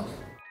dropped me off.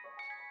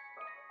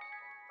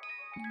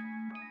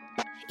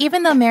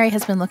 Even though Mary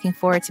has been looking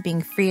forward to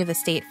being free of the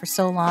state for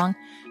so long,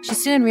 she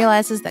soon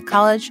realizes that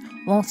college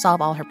won't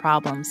solve all her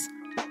problems.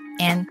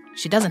 And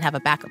she doesn't have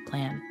a backup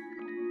plan.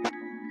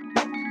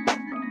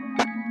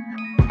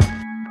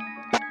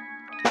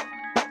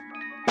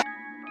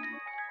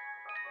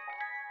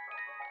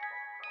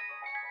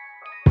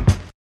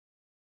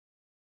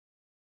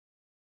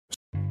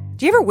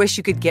 Do you ever wish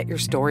you could get your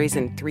stories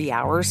in 3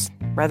 hours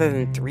rather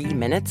than 3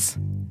 minutes?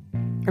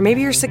 Or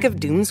maybe you're sick of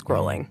doom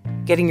scrolling,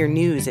 getting your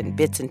news in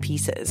bits and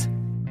pieces.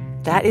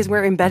 That is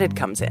where Embedded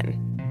comes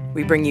in.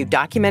 We bring you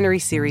documentary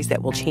series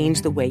that will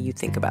change the way you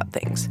think about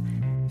things.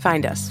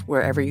 Find us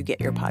wherever you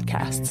get your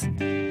podcasts.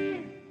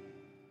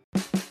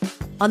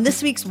 On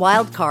this week's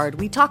Wild Card,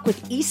 we talk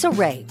with Issa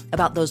Rae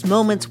about those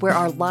moments where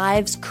our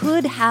lives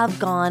could have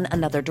gone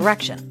another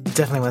direction.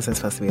 Definitely wasn't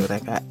supposed to be with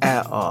that guy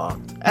at all.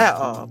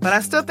 But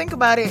I still think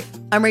about it.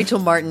 I'm Rachel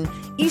Martin.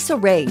 Issa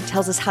Rae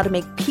tells us how to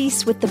make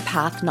peace with the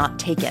path not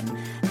taken.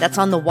 That's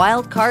on the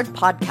Wild Card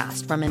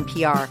podcast from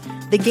NPR,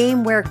 the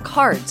game where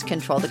cards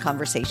control the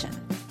conversation.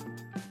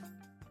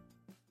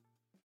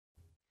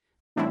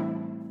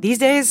 These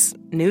days,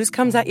 news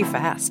comes at you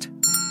fast.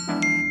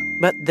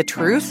 But the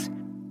truth?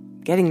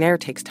 Getting there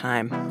takes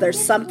time. There's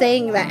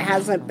something that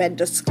hasn't been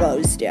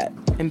disclosed yet.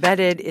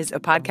 Embedded is a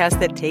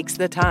podcast that takes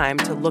the time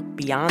to look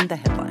beyond the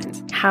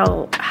headlines.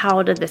 How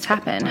did this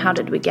happen? How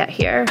did we get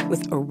here?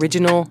 With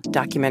original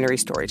documentary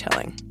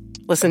storytelling.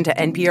 Listen to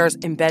NPR's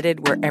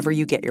Embedded wherever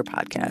you get your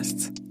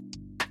podcasts.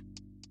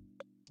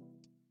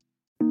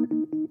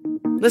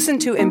 Listen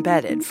to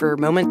Embedded for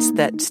moments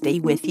that stay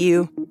with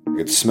you. I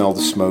could smell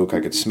the smoke. I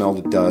could smell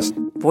the dust.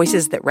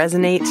 Voices that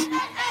resonate.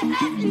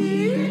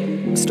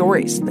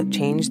 Stories that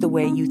change the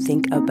way you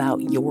think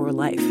about your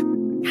life.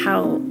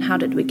 How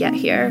did we get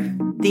here?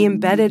 The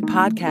Embedded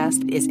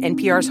podcast is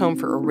NPR's home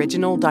for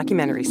original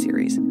documentary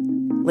series.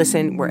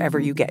 Listen wherever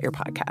you get your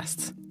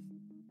podcasts.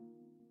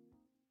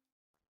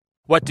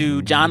 What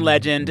do John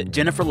Legend,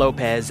 Jennifer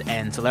Lopez,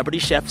 and celebrity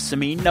chef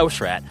Samin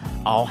Nosrat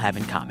all have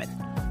in common?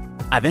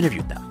 I've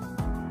interviewed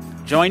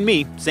them. Join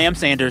me, Sam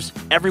Sanders,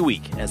 every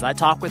week as I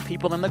talk with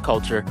people in the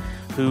culture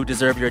who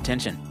deserve your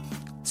attention.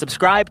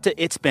 Subscribe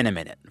to It's Been a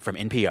Minute from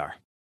NPR.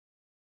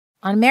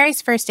 On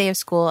Mary's first day of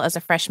school as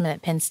a freshman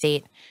at Penn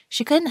State,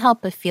 she couldn't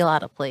help but feel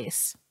out of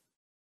place.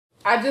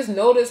 I just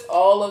noticed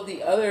all of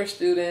the other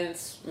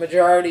students,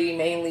 majority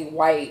mainly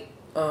white,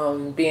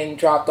 being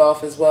dropped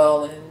off as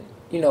well and,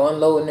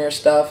 unloading their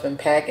stuff and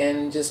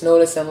packing. Just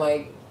noticing,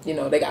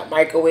 they got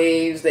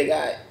microwaves, they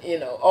got,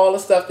 all the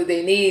stuff that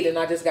they need, and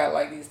I just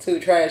got, these 2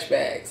 trash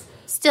bags.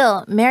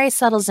 Still, Mary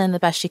settles in the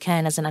best she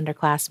can as an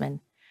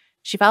underclassman.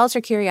 She follows her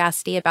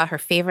curiosity about her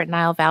favorite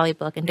Nile Valley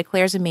book and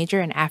declares a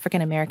major in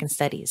African American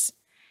Studies.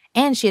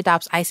 And she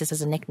adopts Isis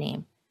as a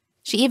nickname.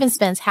 She even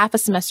spends half a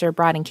semester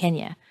abroad in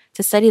Kenya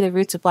to study the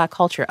roots of Black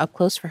culture up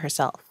close for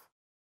herself.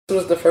 It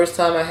was the first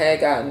time I had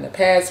gotten a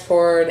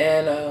passport,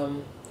 and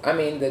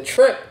the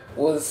trip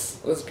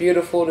was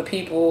beautiful. The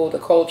people, the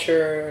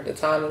culture, the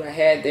time that I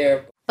had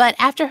there. But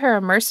after her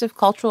immersive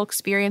cultural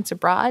experience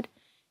abroad,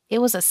 it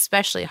was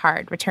especially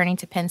hard returning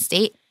to Penn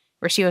State,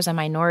 where she was a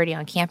minority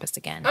on campus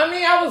again.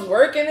 I was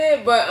working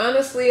it, but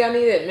honestly, I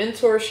needed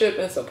mentorship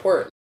and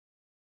support.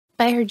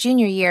 By her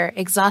junior year,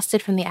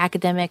 exhausted from the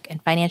academic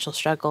and financial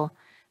struggle,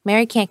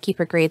 Mary can't keep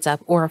her grades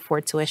up or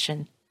afford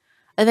tuition.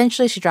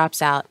 Eventually, she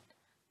drops out.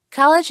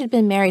 College had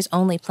been Mary's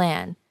only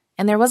plan,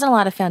 and there wasn't a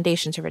lot of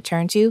foundation to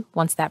return to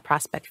once that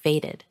prospect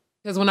faded.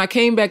 Because when I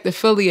came back to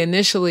Philly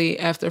initially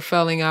after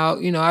failing out,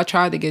 I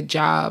tried to get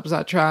jobs.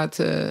 I tried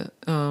to,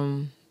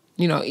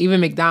 even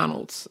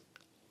McDonald's.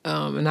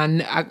 And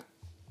I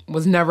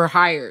was never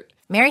hired.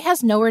 Mary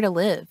has nowhere to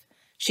live.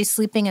 She's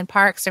sleeping in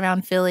parks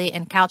around Philly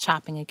and couch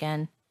hopping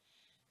again.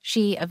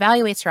 She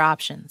evaluates her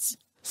options.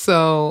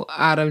 So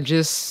out of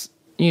just,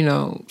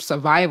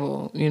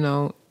 survival,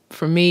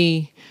 for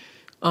me,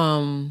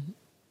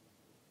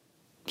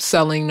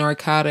 selling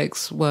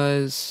narcotics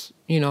was,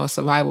 a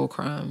survival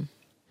crime.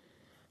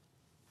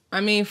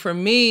 For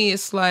me,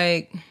 it's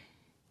like,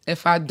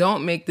 if I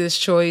don't make this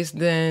choice,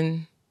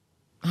 then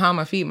how am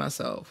I feed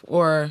myself?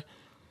 Or,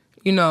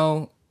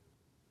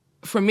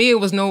 for me, it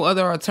was no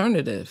other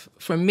alternative.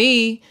 For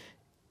me,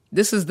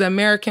 this is the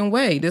American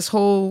way. This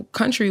whole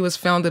country was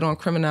founded on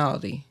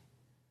criminality.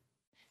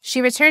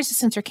 She returns to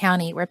Centre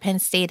County, where Penn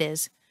State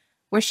is,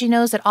 where she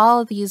knows that all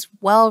of these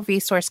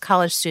well-resourced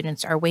college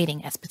students are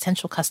waiting as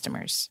potential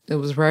customers. It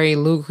was very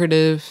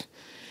lucrative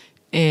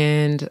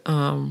and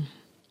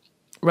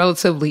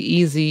relatively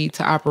easy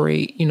to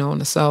operate,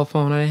 on a cell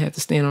phone. I didn't have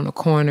to stand on a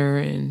corner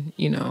and,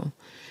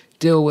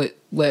 deal with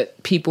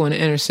what people in the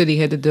inner city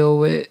had to deal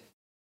with.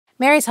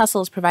 Mary's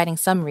hustle is providing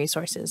some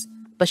resources,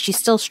 but she's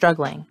still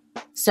struggling.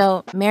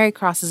 So Mary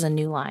crosses a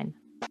new line.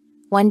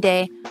 One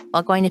day,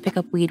 while going to pick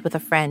up weed with a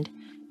friend,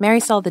 Mary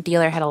saw the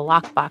dealer had a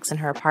lockbox in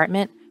her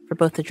apartment for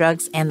both the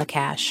drugs and the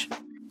cash.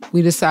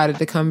 We decided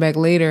to come back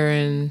later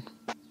and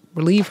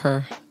relieve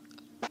her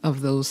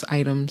of those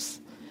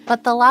items.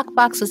 But the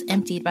lockbox was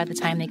emptied by the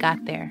time they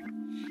got there.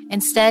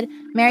 Instead,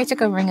 Mary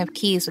took a ring of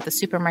keys with a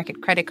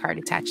supermarket credit card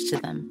attached to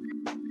them.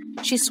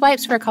 She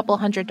swipes for a couple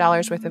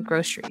 $100 worth of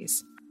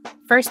groceries.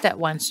 First at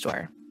one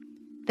store.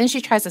 Then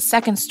she tries a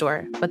second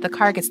store, but the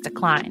card gets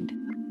declined.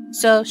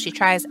 So she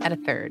tries at a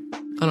third.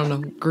 I don't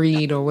know,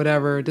 greed or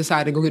whatever,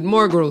 decided to go get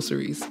more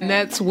groceries. And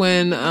that's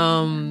when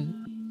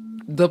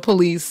the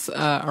police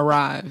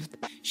arrived.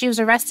 She was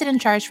arrested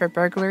and charged for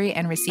burglary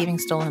and receiving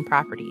stolen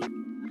property.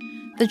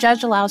 The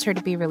judge allows her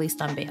to be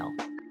released on bail.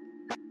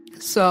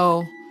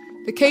 So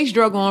the case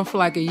drug on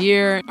for a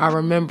year. I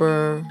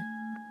remember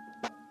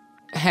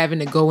having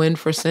to go in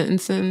for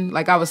sentencing.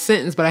 I was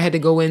sentenced, but I had to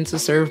go in to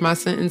serve my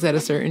sentence at a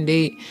certain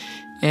date.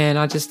 And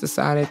I just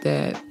decided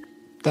that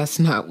that's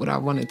not what I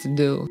wanted to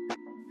do.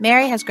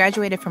 Mary has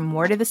graduated from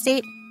ward of the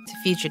state to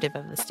fugitive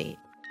of the state.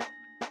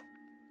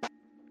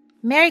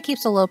 Mary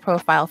keeps a low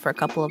profile for a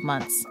couple of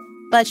months,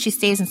 but she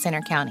stays in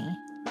Centre County,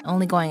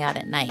 only going out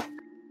at night.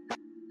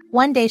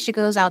 One day, she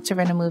goes out to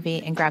rent a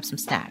movie and grab some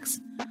snacks.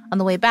 On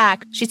the way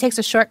back, she takes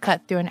a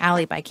shortcut through an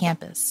alley by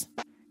campus.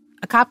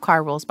 A cop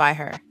car rolls by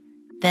her.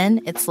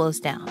 Then it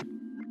slows down.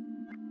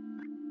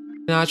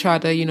 I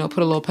tried to,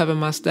 put a little pep in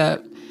my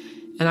step.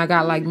 And I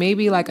got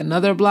maybe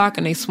another block,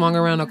 and they swung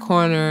around a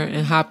corner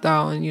and hopped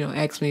out and,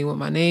 asked me what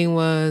my name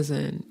was.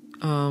 And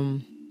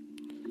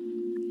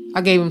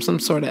I gave them some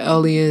sort of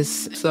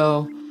alias.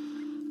 So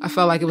I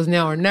felt like it was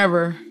now or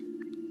never.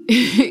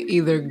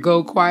 Either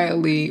go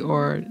quietly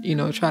or,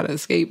 try to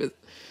escape it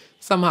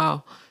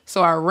somehow.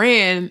 So I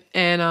ran,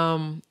 and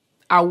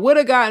I would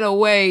have gotten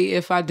away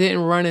if I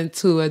didn't run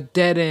into a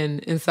dead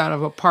end inside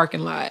of a parking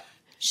lot.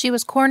 She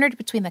was cornered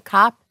between the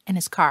cop and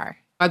his car.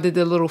 I did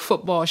the little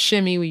football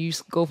shimmy where you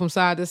go from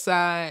side to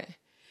side.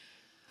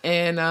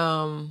 And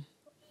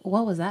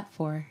what was that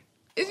for?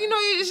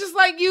 It's just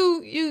like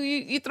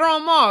you throw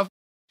them off.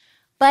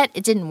 But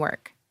it didn't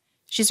work.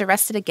 She's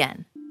arrested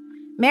again.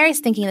 Mary's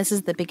thinking this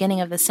is the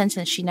beginning of the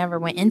sentence she never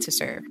went in to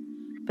serve.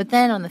 But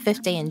then on the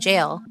 5th day in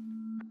jail,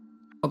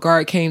 a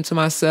guard came to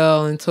my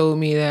cell and told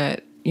me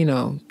that,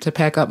 to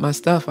pack up my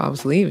stuff, I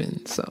was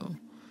leaving. So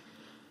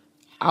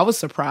I was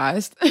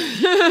surprised.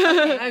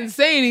 I didn't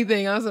say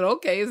anything. I said,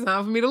 okay, it's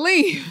time for me to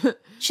leave.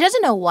 She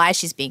doesn't know why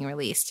she's being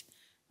released.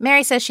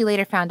 Mary says she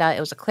later found out it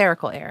was a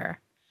clerical error.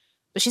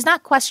 But she's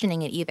not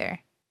questioning it either.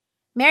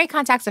 Mary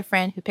contacts a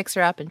friend who picks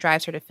her up and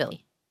drives her to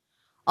Philly.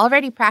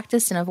 Already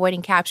practiced in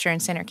avoiding capture in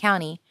Center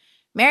County,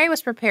 Mary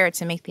was prepared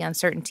to make the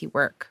uncertainty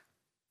work.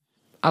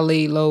 I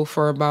laid low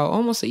for about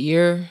almost a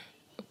year,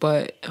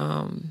 but,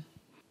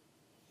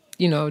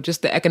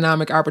 just the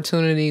economic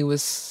opportunity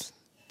was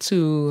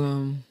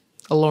too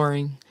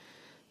alluring.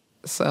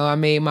 So I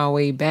made my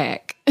way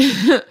back.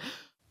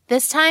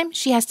 This time,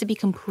 she has to be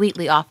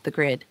completely off the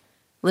grid,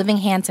 living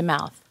hand to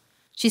mouth.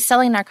 She's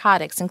selling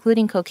narcotics,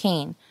 including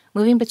cocaine,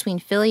 moving between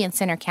Philly and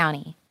Center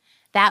County.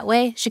 That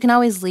way, she can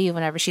always leave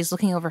whenever she's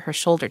looking over her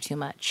shoulder too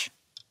much.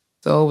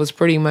 So it was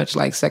pretty much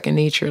like second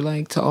nature,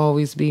 like to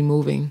always be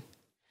moving.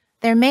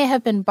 There may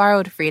have been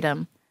borrowed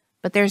freedom,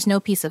 but there's no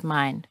peace of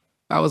mind.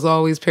 I was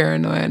always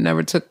paranoid. I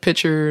never took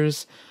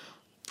pictures.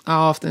 I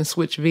often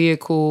switched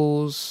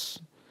vehicles.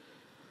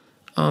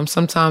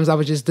 Sometimes I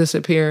would just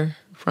disappear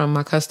from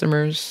my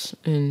customers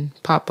and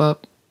pop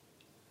up,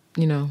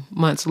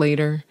 months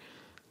later.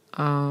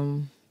 At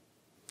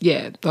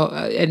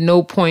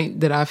no point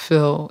did I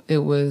feel it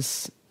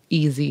was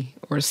easy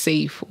or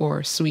safe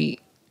or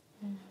sweet.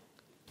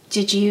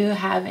 Did you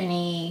have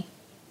any,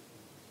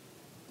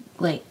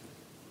 like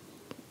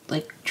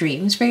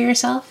dreams for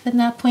yourself in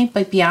that point,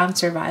 but beyond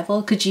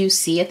survival? Could you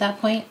see at that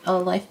point a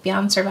life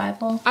beyond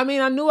survival? I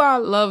mean, I knew I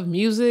loved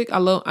music. I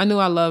knew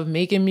I loved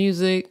making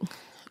music.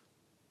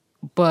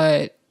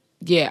 But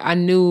yeah, I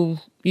knew,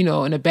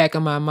 in the back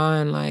of my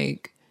mind,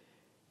 like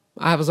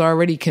I was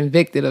already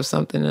convicted of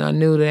something, and I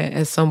knew that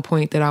at some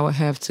point that I would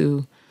have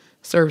to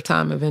serve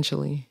time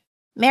eventually.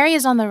 Mary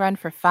is on the run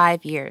for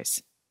 5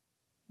 years.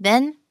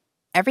 Then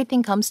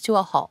everything comes to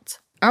a halt.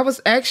 I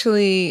was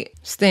actually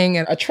staying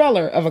at a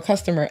trailer of a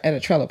customer at a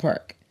trailer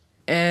park.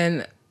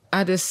 And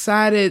I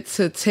decided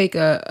to take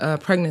a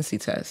pregnancy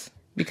test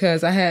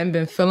because I hadn't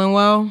been feeling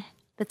well.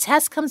 The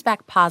test comes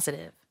back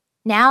positive.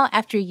 Now,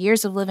 after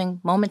years of living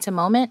moment to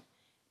moment,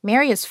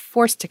 Mary is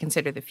forced to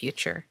consider the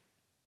future.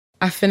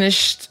 I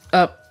finished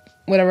up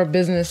whatever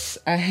business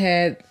I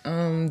had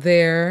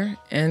there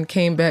and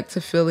came back to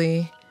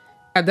Philly.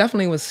 I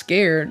definitely was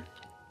scared.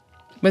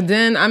 But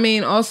then,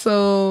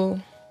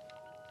 also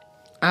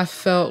I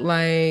felt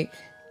like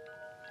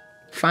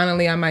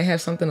finally I might have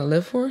something to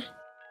live for.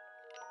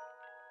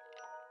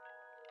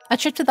 A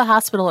trip to the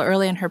hospital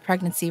early in her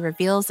pregnancy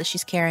reveals that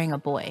she's carrying a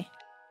boy.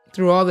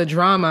 Through all the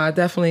drama, I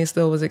definitely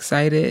still was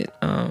excited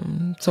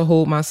to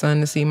hold my son,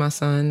 to see my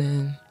son,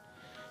 and,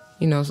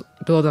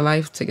 build a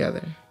life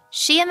together.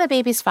 She and the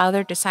baby's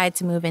father decide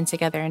to move in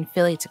together in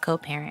Philly to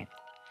co-parent.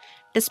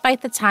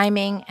 Despite the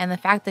timing and the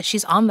fact that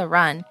she's on the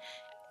run,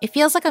 it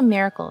feels like a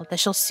miracle that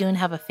she'll soon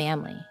have a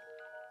family.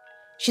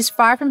 She's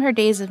far from her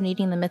days of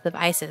needing the myth of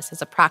Isis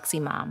as a proxy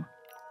mom.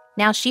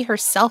 Now she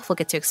herself will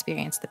get to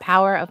experience the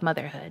power of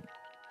motherhood.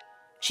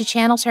 She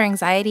channels her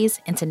anxieties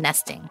into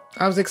nesting.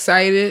 I was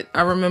excited.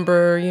 I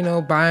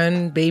remember,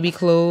 buying baby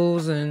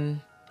clothes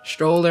and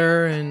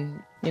stroller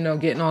and,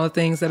 getting all the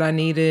things that I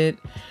needed,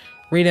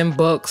 reading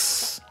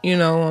books,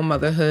 on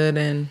motherhood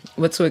and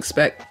what to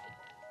expect.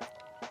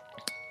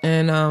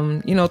 And,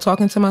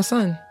 talking to my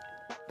son.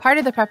 Part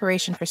of the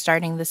preparation for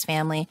starting this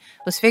family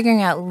was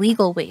figuring out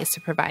legal ways to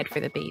provide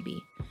for the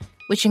baby,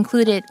 which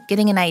included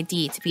getting an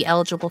ID to be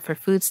eligible for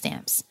food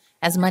stamps,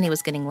 as money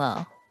was getting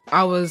low.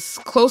 I was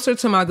closer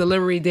to my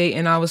delivery date,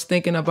 and I was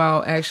thinking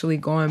about actually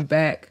going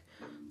back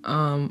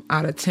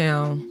out of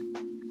town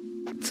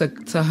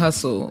to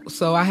hustle.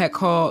 So I had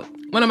called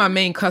one of my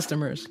main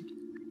customers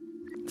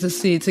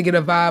to get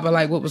a vibe of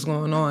like what was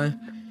going on.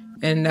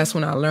 And that's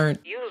when I learned.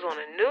 You was on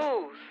the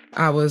news.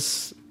 I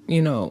was,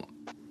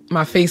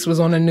 my face was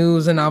on the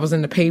news and I was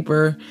in the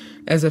paper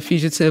as a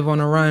fugitive on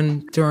a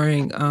run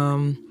during,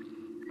 a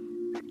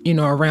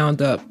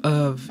roundup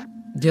of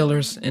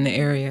dealers in the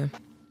area.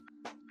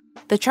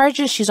 The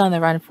charges she's on the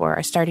run for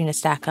are starting to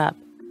stack up.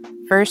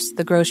 First,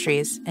 the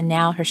groceries, and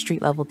now her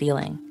street-level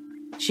dealing.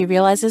 She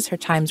realizes her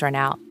time's run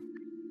out.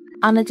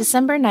 On a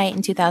December night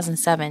in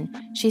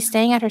 2007, she's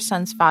staying at her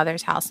son's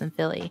father's house in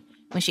Philly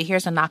when she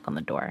hears a knock on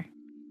the door.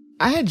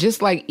 I had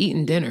just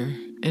eaten dinner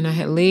and I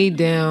had laid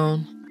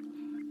down.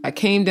 I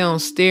came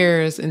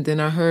downstairs and then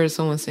I heard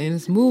someone saying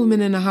there's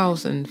movement in the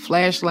house and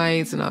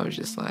flashlights, and I was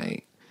just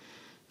like,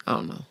 I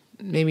don't know,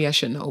 maybe I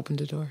shouldn't have opened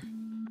the door.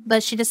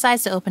 But she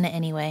decides to open it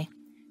anyway.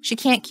 She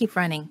can't keep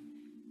running.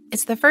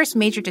 It's the first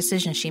major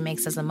decision she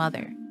makes as a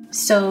mother.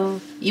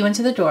 So you went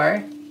to the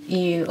door,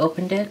 you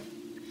opened it,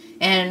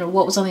 and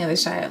what was on the other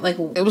side?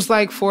 It was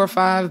 4 or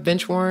 5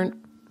 bench warrant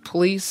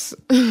police,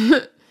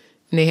 and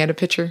they had a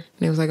picture, and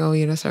they was like, oh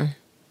yeah, that's her,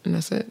 and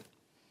that's it.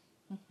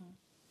 Mm-hmm.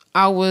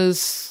 I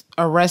was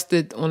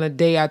arrested on the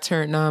day I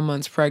turned 9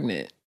 months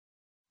pregnant.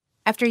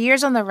 After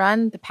years on the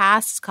run, the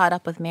past has caught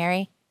up with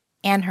Mary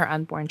and her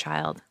unborn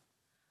child.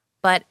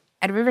 But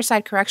at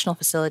Riverside Correctional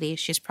Facility,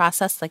 she's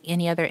processed like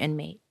any other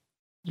inmate.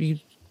 You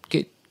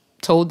get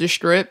told to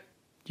strip,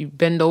 You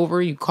bend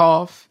over, you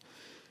cough,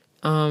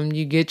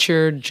 you get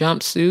your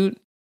jumpsuit.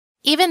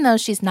 Even though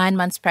she's 9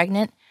 months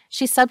pregnant,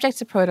 she's subject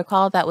to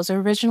protocol that was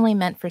originally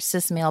meant for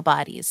cis male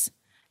bodies,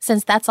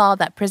 since that's all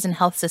that prison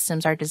health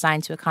systems are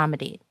designed to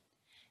accommodate.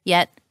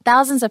 Yet,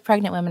 thousands of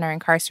pregnant women are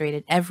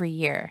incarcerated every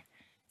year,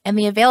 and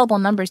the available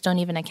numbers don't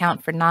even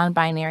account for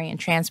non-binary and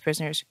trans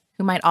prisoners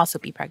who might also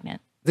be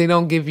pregnant. They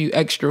don't give you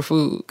extra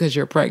food because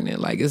you're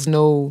pregnant. Like,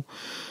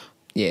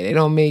 they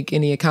don't make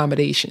any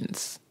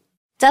accommodations.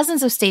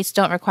 Dozens of states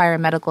don't require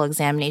medical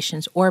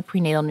examinations or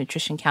prenatal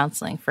nutrition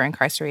counseling for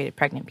incarcerated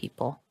pregnant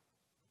people.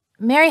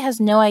 Mary has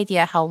no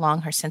idea how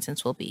long her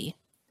sentence will be,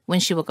 when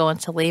she will go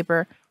into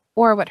labor,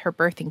 or what her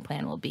birthing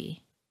plan will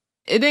be.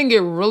 It didn't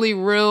get really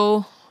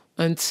real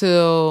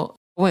until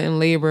I went in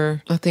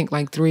labor, I think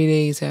like 3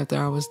 days after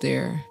I was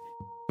there.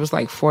 It was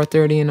like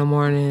 4:30 in the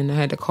morning. I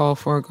had to call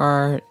for a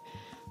guard.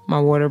 My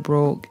water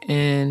broke,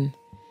 and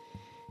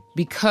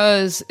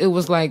because it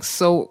was like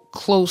so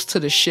close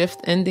to the shift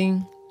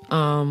ending,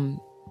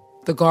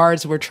 the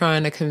guards were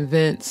trying to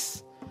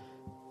convince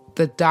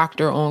the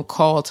doctor on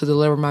call to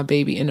deliver my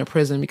baby in the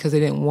prison because they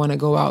didn't want to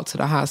go out to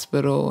the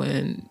hospital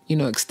and,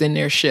 extend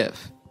their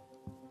shift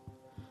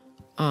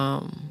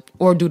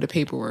or do the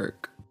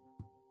paperwork.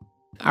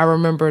 I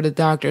remember the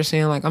doctor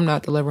saying, like, I'm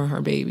not delivering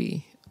her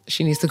baby.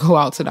 She needs to go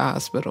out to the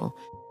hospital.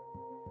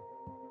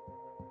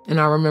 And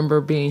I remember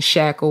being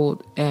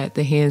shackled at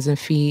the hands and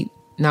feet,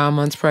 9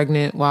 months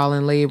pregnant while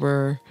in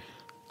labor,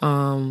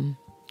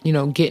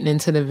 getting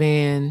into the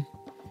van,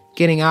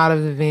 getting out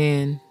of the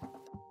van,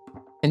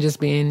 and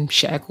just being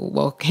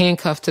shackled,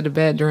 handcuffed to the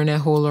bed during that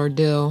whole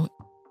ordeal.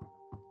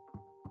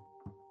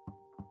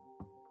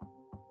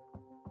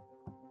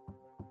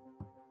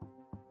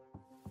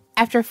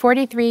 After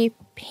 43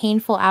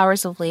 painful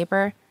hours of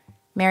labor,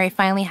 Mary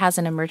finally has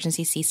an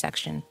emergency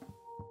C-section.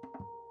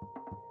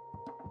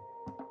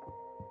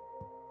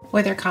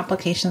 Were there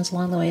complications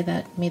along the way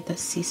that made the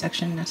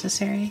C-section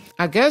necessary?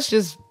 I guess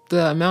just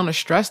the amount of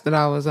stress that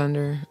I was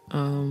under.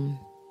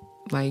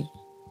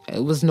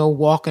 It was no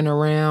walking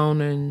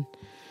around, and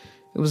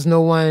it was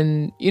no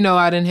one,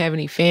 I didn't have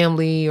any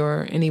family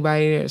or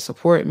anybody there to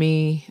support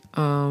me.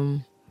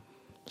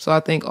 So I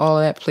think all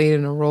of that played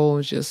in a role.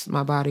 It's just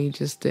my body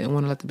just didn't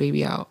want to let the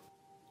baby out.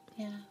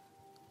 Yeah.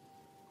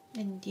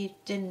 And you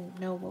didn't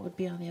know what would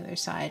be on the other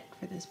side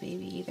for this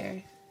baby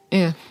either.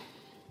 Yeah.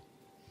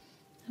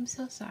 I'm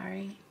so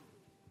sorry.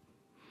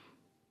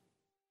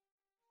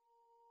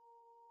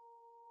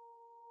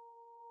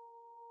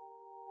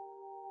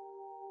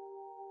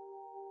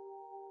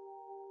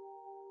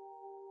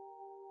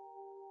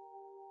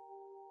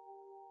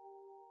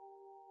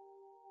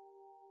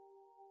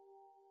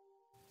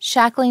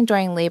 Shackling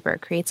during labor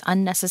creates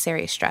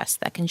unnecessary stress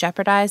that can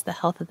jeopardize the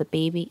health of the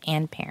baby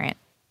and parent.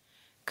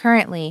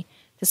 Currently,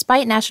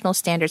 despite national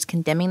standards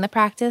condemning the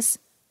practice,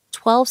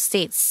 12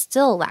 states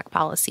still lack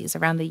policies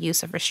around the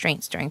use of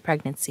restraints during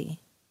pregnancy.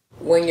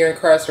 When you're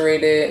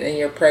incarcerated and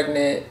you're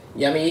pregnant,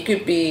 you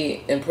could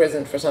be in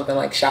prison for something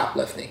like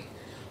shoplifting.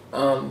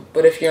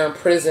 But if you're in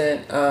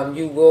prison,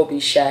 you will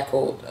be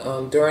shackled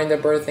during the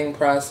birthing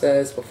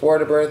process, before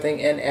the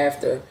birthing, and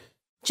after.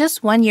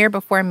 Just 1 year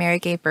before Mary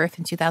gave birth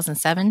in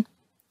 2007,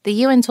 the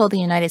UN told the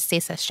United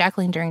States that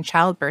shackling during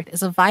childbirth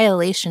is a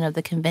violation of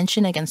the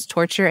Convention Against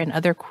Torture and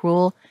Other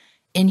Cruel,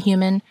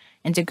 Inhuman,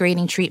 and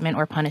Degrading Treatment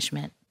or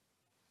Punishment.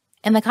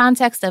 In the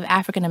context of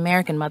African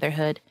American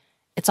motherhood,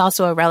 it's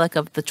also a relic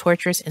of the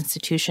torturous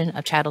institution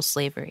of chattel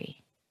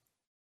slavery.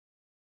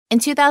 In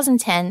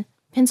 2010,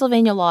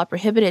 Pennsylvania law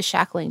prohibited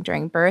shackling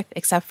during birth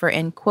except for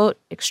in, quote,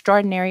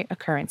 extraordinary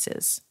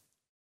occurrences.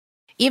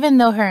 Even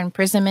though her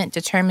imprisonment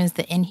determines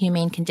the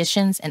inhumane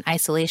conditions and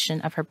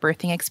isolation of her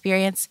birthing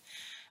experience,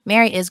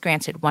 Mary is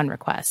granted one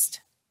request.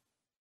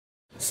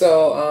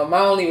 So my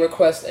only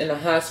request in the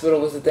hospital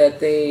was that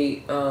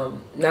they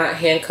not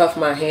handcuff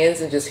my hands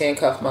and just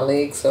handcuff my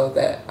legs so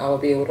that I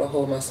would be able to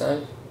hold my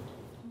son.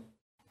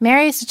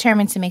 Mary is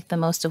determined to make the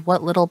most of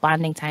what little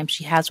bonding time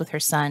she has with her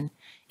son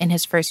in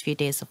his first few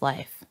days of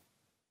life.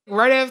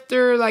 Right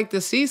after the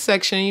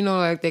C-section,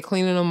 they're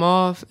cleaning him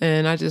off,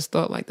 and I just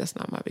thought that's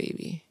not my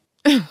baby.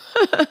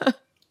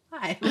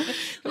 Why?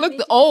 It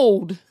looked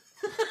old.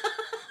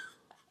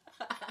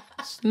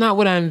 It's not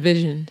what I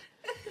envisioned.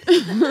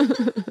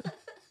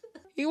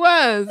 He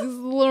was. He's a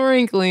little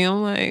wrinkly.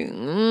 I'm like,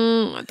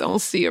 I don't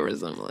see a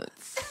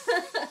resemblance.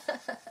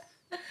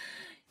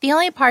 The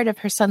only part of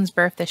her son's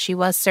birth that she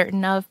was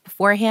certain of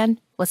beforehand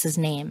was his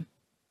name,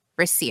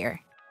 Rasir.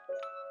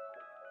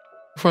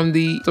 From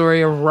the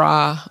story of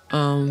Ra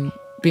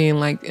being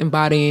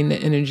embodying the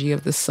energy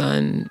of the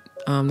sun,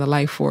 the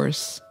life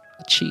force,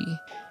 Chi.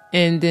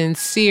 And then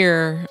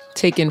Seer,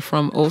 taken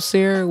from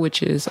Osir,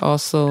 which is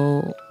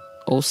also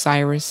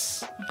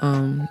Osiris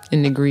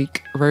in the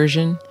Greek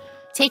version.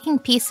 Taking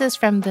pieces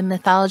from the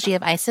mythology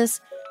of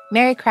Isis,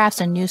 Mary crafts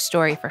a new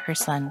story for her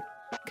son,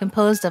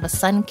 composed of a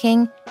sun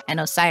king and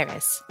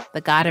Osiris,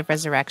 the god of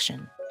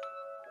resurrection.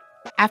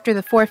 After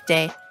the fourth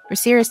day,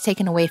 Rasir is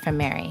taken away from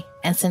Mary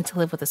and sent to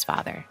live with his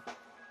father.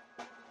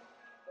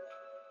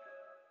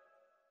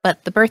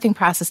 But the birthing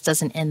process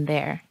doesn't end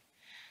there.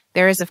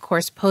 There is, of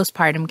course,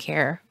 postpartum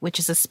care, which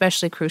is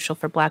especially crucial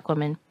for Black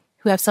women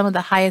who have some of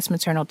the highest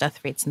maternal death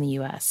rates in the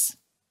U.S.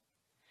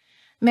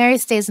 Mary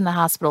stays in the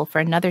hospital for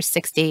another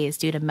 6 days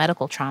due to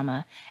medical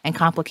trauma and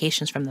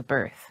complications from the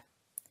birth.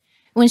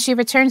 When she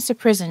returns to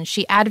prison,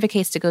 she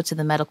advocates to go to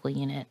the medical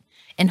unit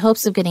in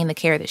hopes of getting the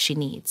care that she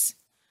needs.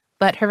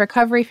 But her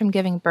recovery from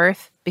giving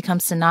birth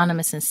becomes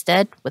synonymous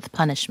instead with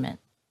punishment.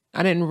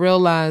 I didn't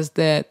realize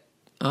that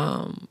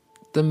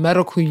the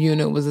medical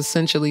unit was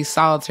essentially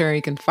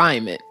solitary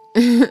confinement.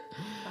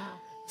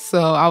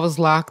 So I was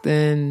locked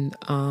in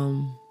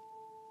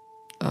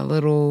a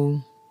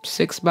little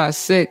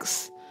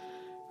 6x6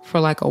 for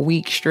like a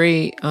week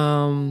straight,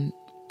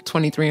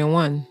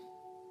 23-1.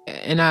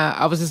 And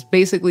I was just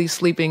basically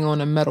sleeping on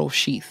a metal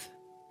sheath.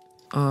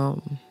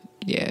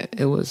 Yeah,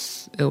 it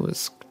was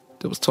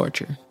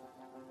torture.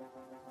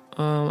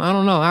 I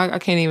don't know. I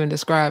can't even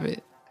describe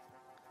it.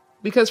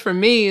 Because for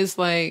me, it's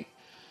like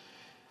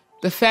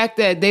the fact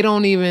that they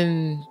don't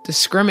even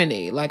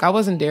discriminate. Like, I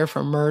wasn't there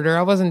for murder.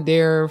 I wasn't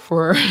there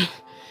for,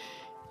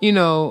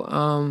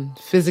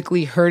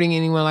 physically hurting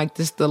anyone. Like,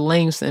 just the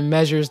lengths and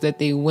measures that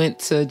they went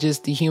to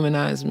just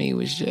dehumanize me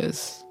was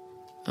just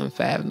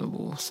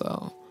unfathomable.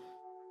 So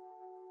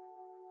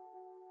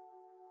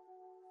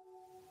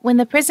when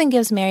the prison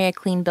gives Mary a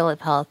clean bill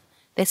of health,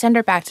 they send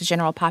her back to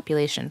general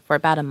population for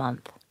about a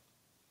month.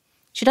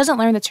 She doesn't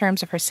learn the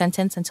terms of her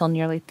sentence until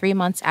nearly 3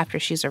 months after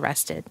she's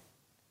arrested.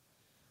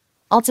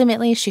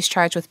 Ultimately, she's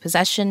charged with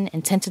possession,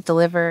 intent to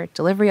deliver,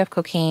 delivery of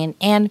cocaine,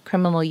 and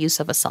criminal use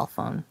of a cell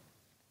phone.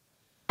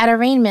 At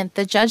arraignment,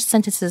 the judge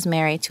sentences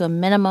Mary to a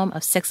minimum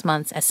of 6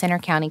 months at Center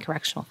County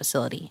Correctional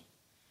Facility,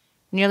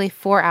 nearly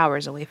 4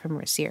 hours away from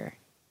Rasier.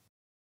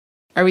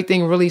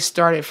 Everything really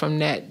started from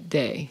that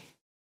day.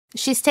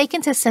 She's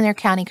taken to Center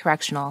County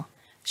Correctional.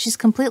 She's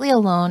completely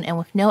alone and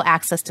with no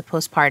access to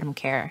postpartum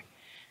care.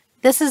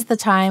 This is the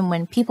time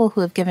when people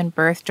who have given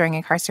birth during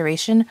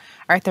incarceration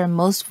are at their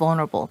most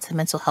vulnerable to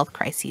mental health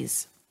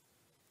crises.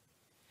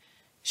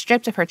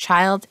 Stripped of her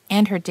child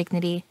and her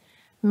dignity,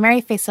 Mary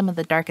faced some of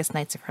the darkest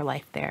nights of her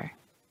life there.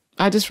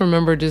 I just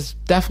remember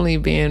just definitely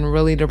being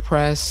really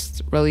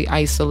depressed, really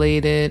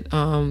isolated,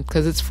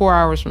 because it's 4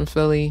 hours from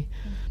Philly,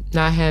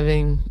 not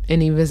having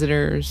any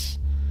visitors.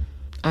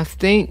 I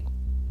think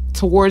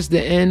towards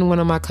the end, one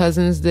of my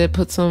cousins did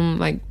put some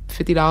like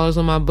 $50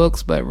 on my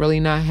books, but really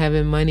not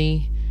having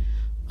money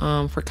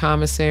for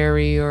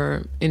commissary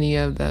or any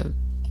of the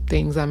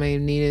things I may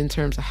have needed in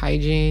terms of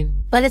hygiene.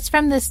 But it's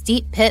from this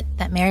deep pit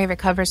that Mary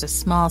recovers a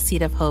small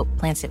seed of hope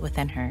planted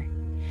within her.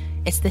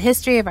 It's the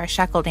history of our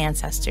shackled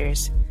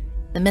ancestors,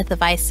 the myth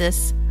of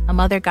Isis, a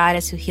mother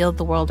goddess who healed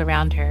the world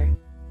around her,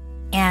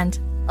 and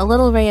a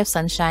little ray of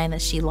sunshine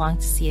that she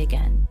longed to see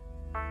again.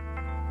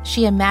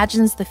 She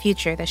imagines the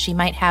future that she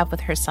might have with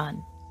her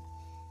son.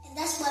 And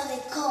that's why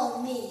they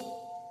call me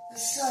the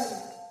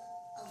son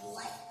of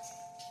light.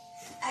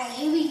 All right,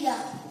 here we go.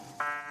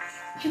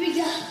 Here we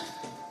go.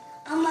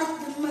 I'm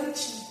like the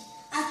merchant.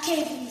 I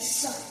came from the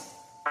sun.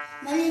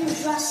 My name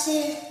is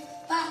Rasier,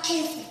 but I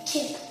came from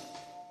Kid.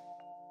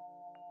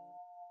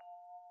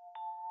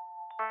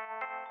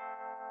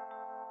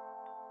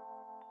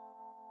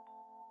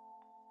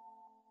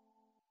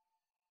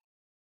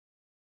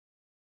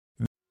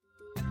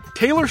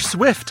 Taylor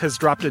Swift has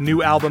dropped a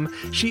new album.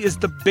 She is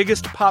the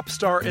biggest pop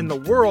star in the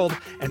world,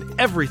 and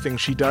everything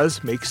she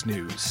does makes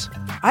news.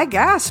 I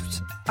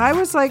gasped. I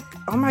was like,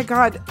 oh my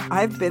God,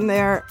 I've been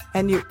there,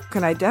 and you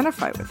can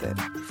identify with it.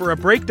 For a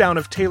breakdown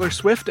of Taylor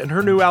Swift and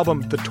her new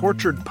album, The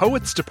Tortured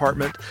Poets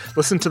Department,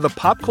 listen to the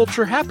Pop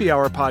Culture Happy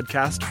Hour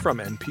podcast from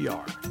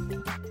NPR.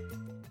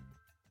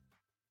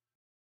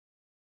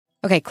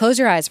 Okay, close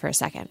your eyes for a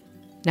second.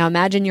 Now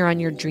imagine you're on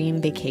your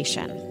dream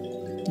vacation.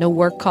 No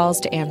work calls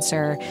to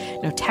answer,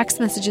 no text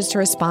messages to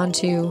respond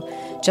to,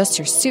 just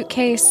your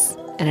suitcase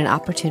and an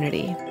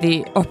opportunity.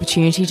 The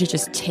opportunity to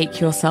just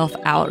take yourself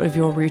out of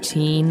your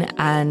routine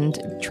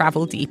and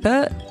travel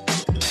deeper.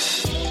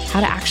 How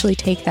to actually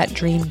take that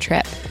dream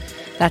trip.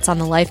 That's on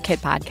the Life Kit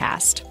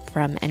podcast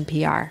from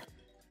NPR.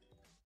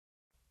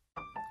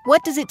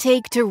 What does it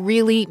take to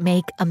really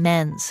make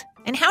amends?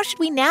 And how should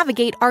we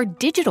navigate our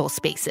digital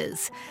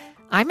spaces?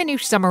 I'm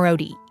Anoush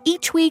Samarodi.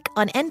 Each week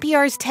on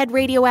NPR's TED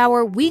Radio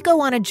Hour, we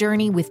go on a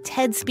journey with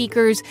TED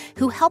speakers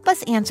who help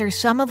us answer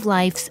some of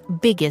life's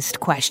biggest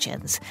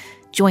questions.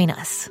 Join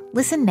us.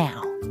 Listen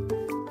now.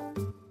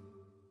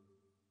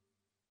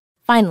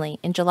 Finally,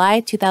 in July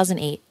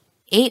 2008,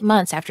 8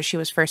 months after she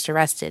was first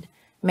arrested,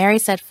 Mary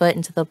set foot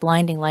into the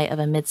blinding light of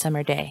a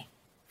midsummer day.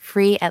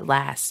 Free at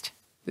last.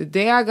 The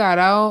day I got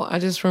out, I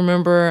just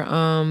remember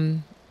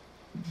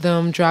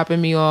them dropping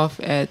me off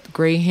at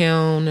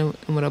Greyhound and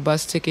with a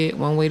bus ticket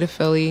one way to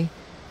Philly.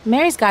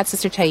 Mary's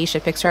godsister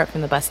Taisha picks her up from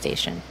the bus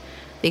station.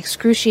 The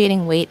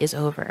excruciating wait is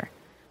over,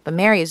 but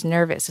Mary is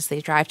nervous as they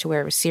drive to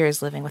where Rasier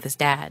is living with his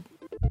dad.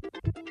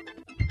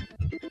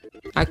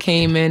 I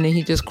came in and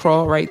he just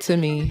crawled right to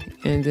me,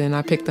 and then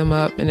I picked him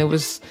up, and it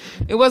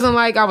wasn't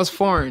like I was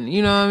foreign,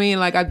 you know what I mean?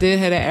 Like, I did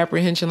have that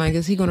apprehension, like,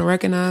 is he gonna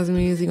recognize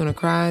me? Is he gonna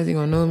cry? Is he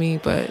gonna know me?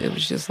 But it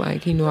was just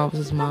like, he knew I was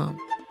his mom.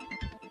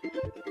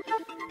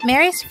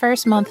 Mary's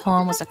first month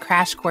home was a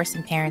crash course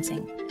in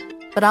parenting,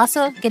 but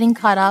also getting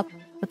caught up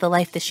with the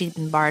life that she'd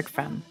been barred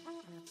from,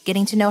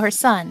 getting to know her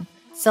son,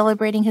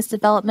 celebrating his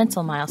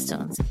developmental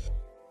milestones,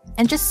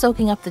 and just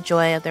soaking up the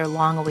joy of their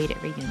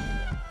long-awaited reunion.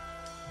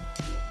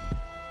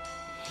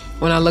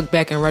 When I look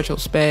back in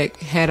retrospect,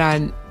 had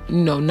I,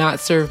 not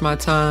served my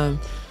time,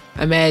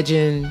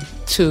 imagine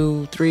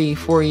 2, 3,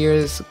 4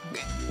 years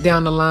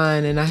down the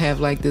line and I have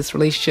like this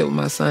relationship with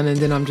my son and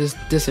then I'm just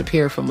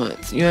disappear for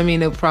months. You know what I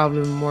mean? It would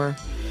probably be more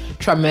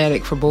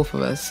traumatic for both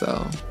of us.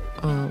 So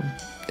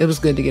it was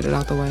good to get it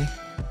out the way.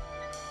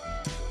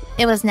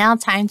 It was now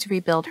time to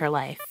rebuild her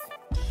life.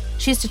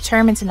 She's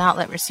determined to not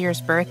let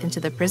Rasir's birth into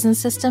the prison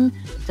system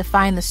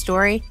define the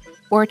story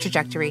or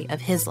trajectory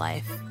of his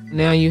life.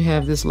 Now you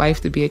have this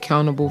life to be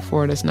accountable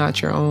for that's not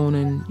your own,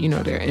 and,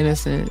 they're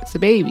innocent. It's a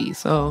baby,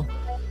 so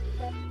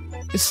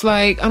it's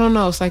like, I don't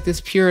know, it's like this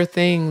pure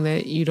thing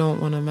that you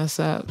don't want to mess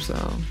up,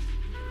 so.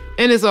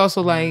 And it's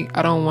also like,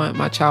 I don't want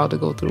my child to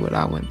go through what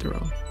I went through.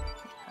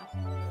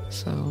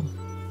 So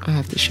I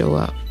have to show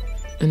up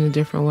in a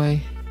different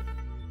way.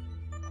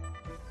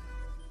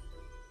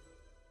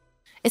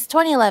 It's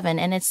 2011,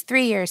 and it's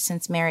 3 years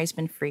since Mary's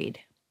been freed.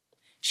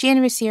 She and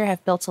Rasir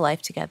have built a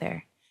life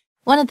together.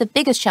 One of the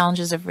biggest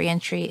challenges of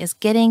reentry is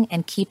getting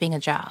and keeping a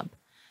job,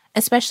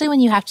 especially when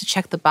you have to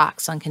check the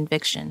box on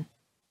conviction.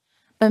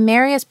 But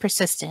Mary is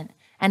persistent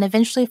and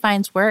eventually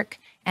finds work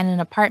and an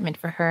apartment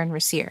for her and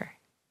Rasir.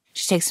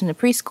 She takes him to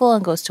preschool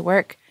and goes to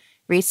work,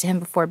 reads to him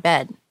before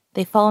bed.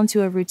 They fall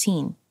into a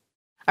routine.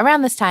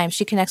 Around this time,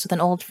 she connects with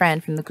an old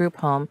friend from the group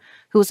home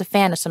who was a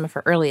fan of some of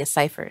her earliest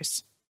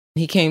ciphers.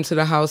 He came to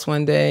the house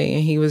one day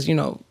and he was,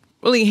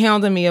 really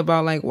hounding me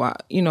about like, why,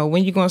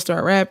 when you gonna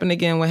start rapping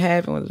again, what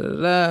happened, da,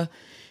 da, da.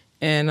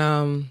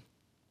 And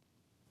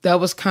that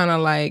was kind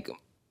of like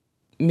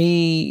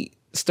me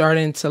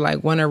starting to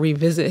like want to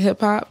revisit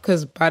hip hop,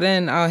 because by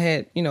then I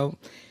had a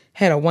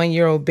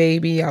 1-year-old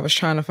baby. I was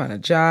trying to find a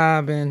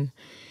job and,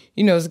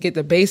 to get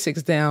the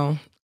basics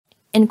down.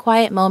 In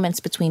quiet moments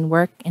between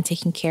work and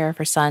taking care of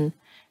her son,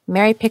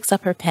 Mary picks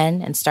up her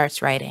pen and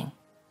starts writing.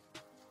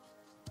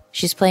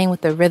 She's playing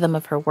with the rhythm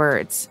of her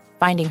words,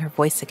 finding her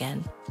voice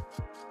again.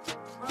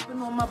 I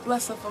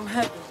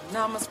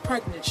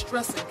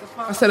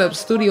set up a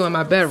studio in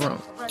my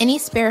bedroom. Any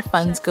spare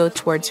funds go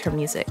towards her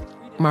music.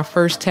 My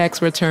first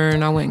tax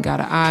return, I went and got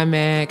an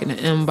iMac and an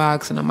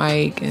inbox and a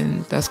mic,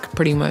 and that's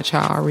pretty much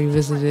how I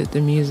revisited the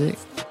music.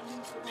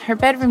 Her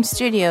bedroom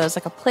studio is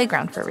like a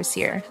playground for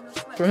Rasir.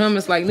 For him,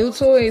 it's like new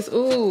toys,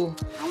 ooh.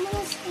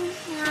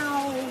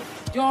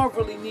 Y'all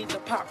really need to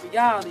pop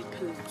reality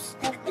pills.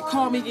 They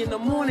call me in the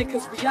morning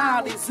cause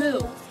reality's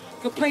ill.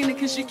 Complaining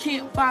cause you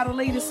can't buy the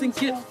latest and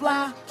get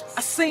fly.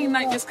 I seen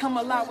nightmares come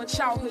alive when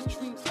childhood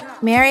dreams die.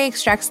 Mary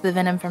extracts the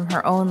venom from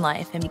her own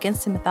life and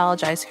begins to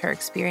mythologize her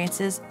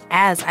experiences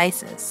as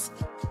Isis.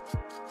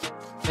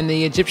 In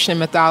the Egyptian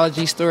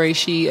mythology story,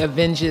 she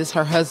avenges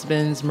her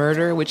husband's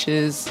murder, which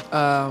is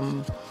a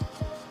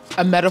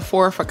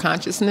metaphor for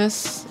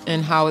consciousness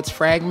and how it's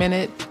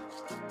fragmented.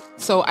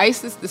 So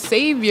Isis Tha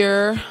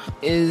Saviour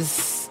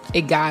is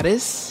a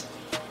goddess,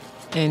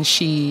 and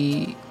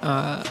she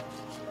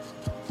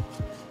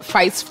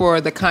fights for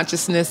the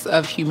consciousness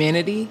of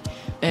humanity,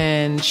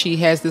 and she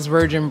has this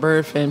virgin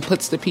birth and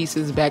puts the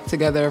pieces back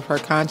together of her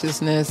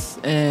consciousness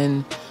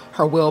and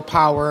her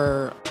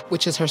willpower,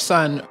 which is her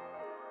son.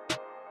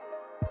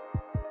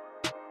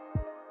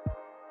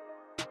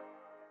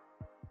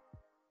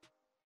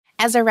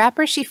 As a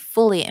rapper, she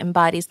fully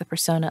embodies the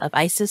persona of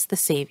Isis Tha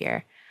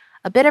Saviour,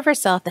 a bit of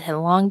herself that had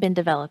long been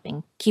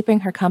developing, keeping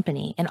her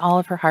company in all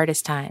of her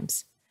hardest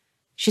times.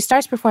 She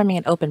starts performing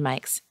at open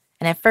mics,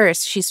 and at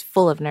first, she's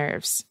full of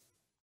nerves.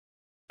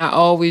 I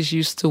always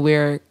used to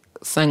wear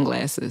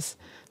sunglasses,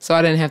 so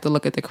I didn't have to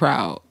look at the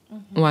crowd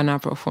when I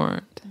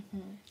performed.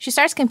 She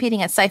starts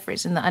competing at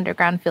ciphers in the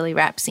underground Philly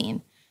rap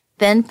scene,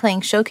 then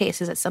playing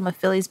showcases at some of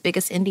Philly's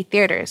biggest indie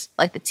theaters,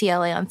 like the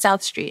TLA on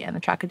South Street and the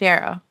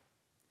Trocadero.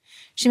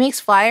 She makes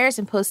flyers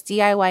and posts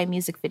DIY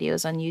music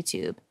videos on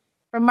YouTube.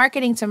 From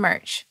marketing to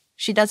merch,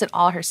 she does it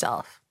all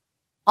herself,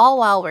 all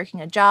while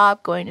working a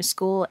job, going to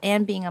school,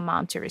 and being a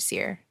mom to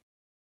Rasir.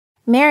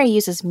 Mary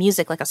uses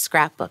music like a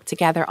scrapbook to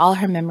gather all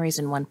her memories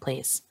in one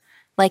place,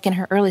 like in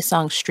her early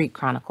song Street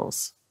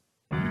Chronicles.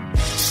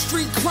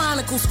 Street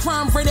Chronicles,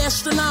 crime rate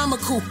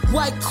astronomical.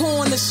 White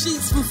corner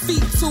sheets from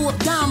feet to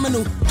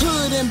abdominal.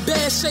 Hood in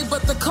bad shape,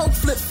 but the coke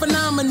flip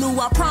phenomenal.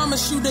 I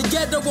promise you the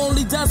ghetto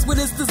only does what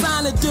it's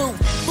designed to do.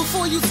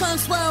 Before you turn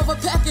 12, a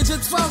package of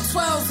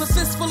 12-12s, a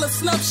fistful of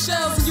snuff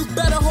shells, and you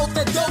better hope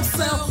that don't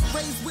sell.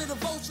 Raised with a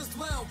vulture's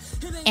well.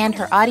 And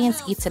her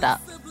audience eats it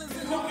up.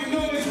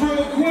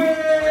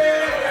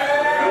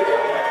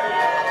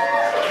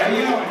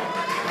 Hey yo,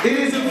 it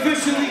is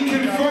officially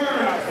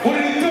confirmed. One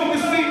of the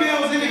dopest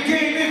females in the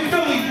game in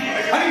Philly.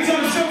 I need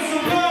y'all to show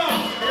some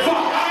love for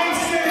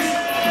Isis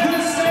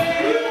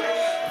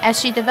As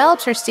she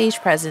develops her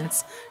stage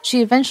presence,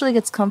 she eventually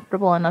gets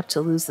comfortable enough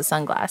to lose the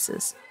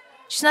sunglasses.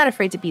 She's not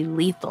afraid to be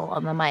lethal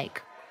on the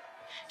mic.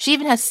 She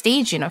even has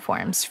stage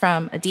uniforms,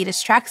 from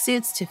Adidas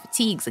tracksuits to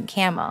fatigues and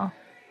camo.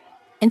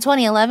 In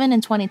 2011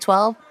 and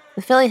 2012,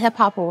 the Philly Hip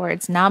Hop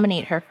Awards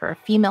nominate her for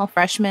Female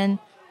Freshman,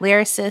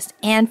 Lyricist,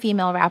 and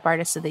Female Rap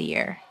Artist of the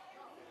Year.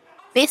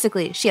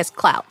 Basically, she has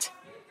clout.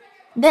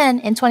 Then,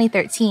 in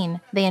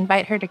 2013, they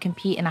invite her to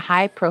compete in a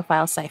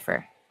high-profile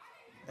cypher.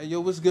 Hey,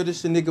 yo, what's good?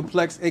 It's your nigga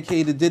Plex,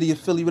 a.k.a. the Diddy of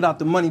Philly without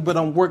the money, but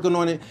I'm working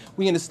on it.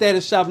 We in the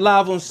Status Shop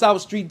live on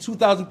South Street,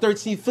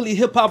 2013 Philly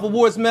Hip Hop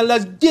Awards, man.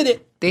 Let's get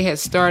it! They had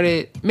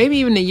started, maybe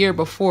even the year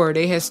before,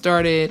 they had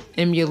started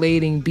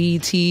emulating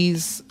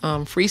BET's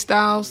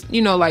freestyles.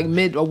 You know, like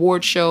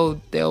mid-award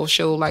show, they'll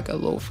show like a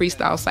little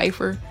freestyle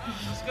cypher.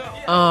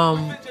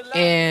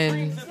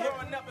 And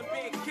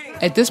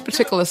at this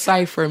particular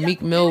cypher,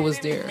 Meek Mill was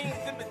there.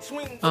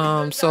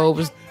 So it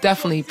was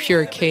definitely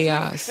pure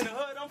chaos.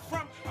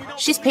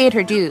 She's paid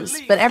her dues,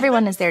 but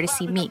everyone is there to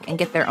see Meek and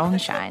get their own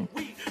shine.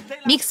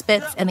 Meek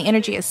spits, and the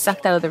energy is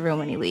sucked out of the room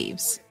when he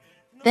leaves.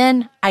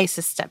 Then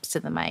Isis steps to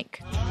the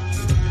mic.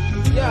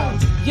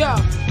 Yo,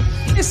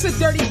 it's a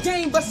dirty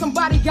game, but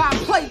somebody got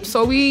played.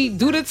 So we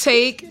do the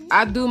take,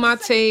 I do my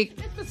take.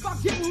 If it's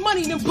about getting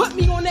money, then put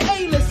me on the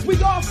A-list. We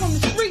all from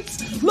the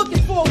streets,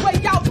 looking for a way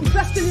out,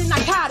 investing in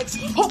narcotics,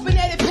 hoping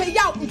that it pay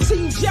out until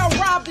you jail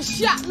robbed the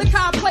shot. Look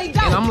how I played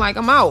out. And I'm like,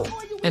 I'm out.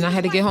 And I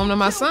had to get home to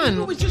my son.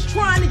 You was just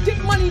trying to get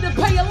money to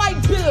pay a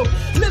light bill,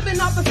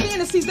 living out the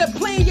fantasies that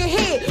play in your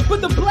head.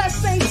 But the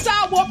blessed ain't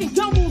sidewalk and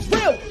tumbles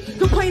real.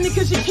 Complaining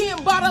cause you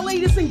can't buy the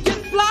latest and get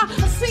fly.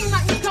 I seen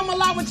nightmares come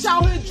alive when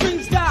childhood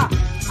dreams die.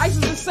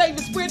 Isis Tha Saviour,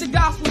 spread the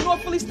gospel,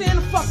 Northfully stand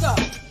the fuck up.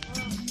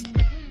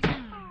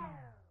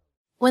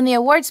 When the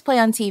awards play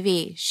on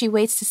TV, she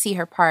waits to see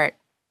her part,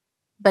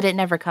 but it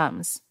never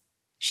comes.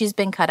 She's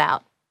been cut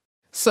out.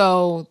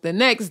 So the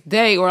next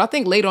day, or I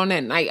think later on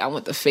that night, I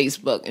went to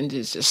Facebook and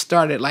just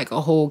started like a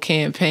whole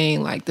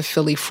campaign, like the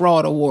Philly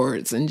Fraud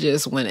Awards, and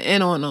just went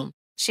in on them.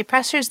 She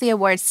pressures the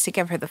awards to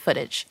give her the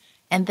footage,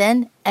 and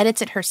then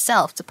edits it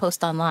herself to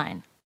post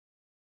online.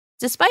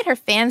 Despite her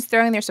fans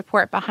throwing their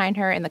support behind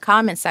her in the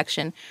comments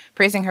section,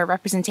 praising her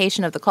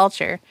representation of the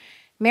culture,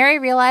 Mary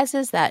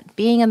realizes that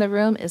being in the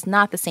room is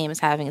not the same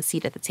as having a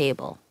seat at the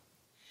table.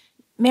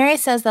 Mary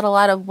says that a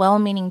lot of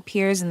well-meaning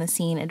peers in the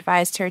scene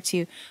advised her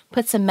to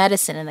put some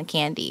medicine in the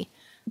candy,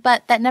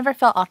 but that never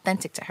felt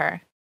authentic to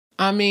her.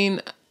 I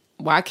mean,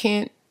 why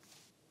can't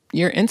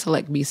your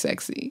intellect be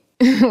sexy?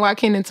 Why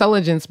can't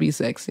intelligence be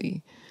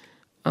sexy?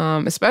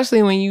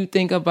 Especially when you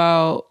think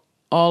about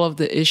all of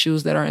the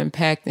issues that are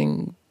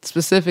impacting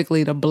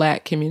specifically the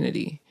Black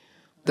community.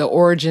 The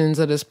origins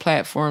of this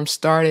platform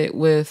started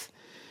with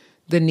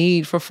the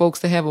need for folks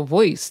to have a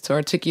voice, to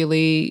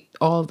articulate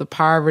all of the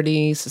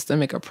poverty,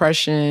 systemic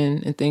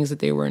oppression, and things that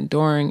they were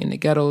enduring in the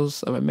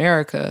ghettos of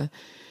America.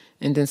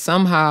 And then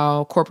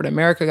somehow corporate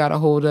America got a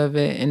hold of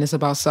it, and it's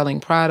about selling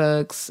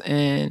products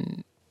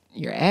and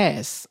your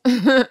ass.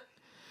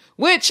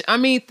 Which, I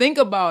mean, think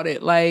about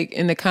it, like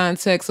in the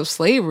context of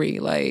slavery,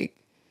 like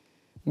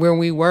where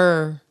we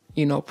were,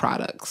 you know,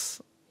 products.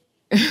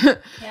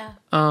 Yeah.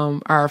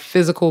 Our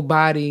physical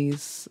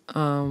bodies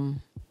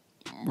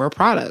were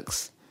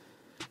products.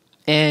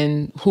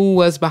 And who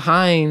was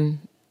behind,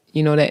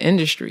 you know, that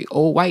industry?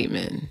 Old white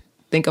men.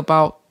 Think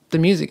about the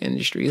music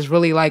industry. It's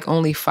really like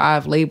only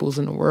 5 labels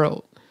in the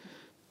world.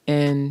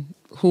 And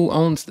who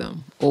owns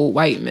them? Old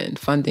white men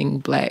funding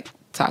Black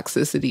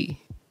toxicity.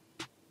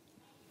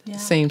 Yeah.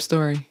 Same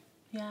story.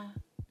 Yeah.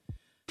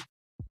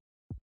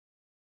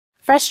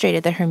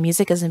 Frustrated that her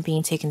music isn't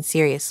being taken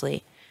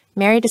seriously,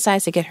 Mary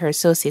decides to get her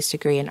associate's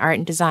degree in art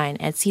and design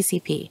at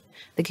CCP,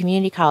 the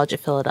Community College of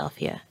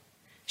Philadelphia.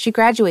 She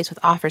graduates with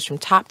offers from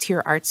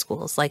top-tier art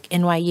schools like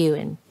NYU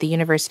and the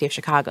University of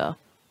Chicago,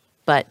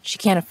 but she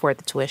can't afford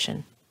the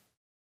tuition.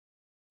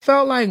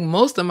 Felt like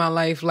most of my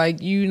life,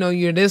 like, you know,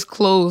 you're this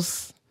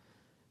close,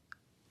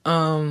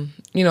 you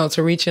know,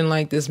 to reaching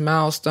like this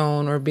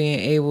milestone or being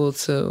able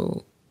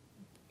to,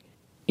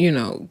 you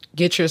know,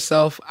 get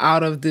yourself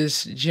out of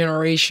this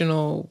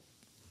generational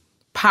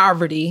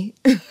poverty.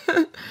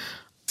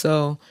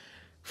 So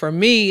for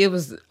me, it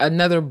was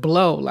another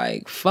blow,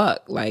 like,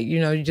 fuck, like, you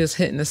know, you're just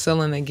hitting the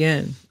ceiling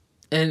again.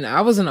 And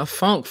I was in a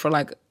funk for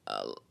like,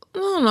 I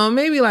don't know,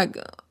 maybe like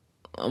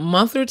a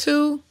month or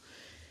two.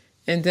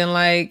 And then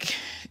like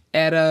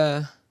at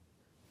a,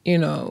 you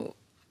know,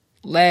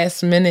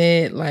 last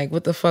minute, like,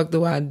 what the fuck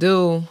do I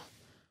do?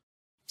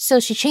 So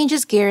she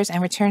changes gears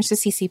and returns to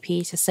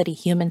CCP to study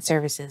human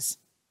services.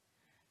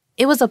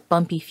 It was a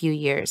bumpy few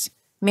years.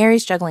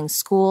 Mary's juggling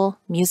school,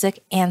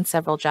 music, and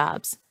several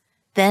jobs.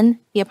 Then,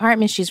 the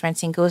apartment she's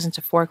renting goes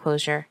into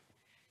foreclosure.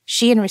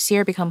 She and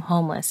Rasir become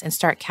homeless and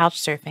start couch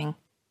surfing.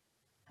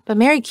 But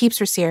Mary keeps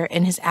Rasir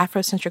in his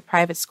Afrocentric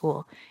private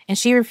school, and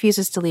she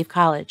refuses to leave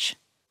college,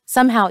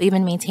 somehow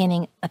even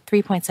maintaining a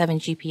 3.7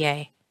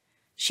 GPA.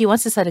 She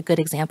wants to set a good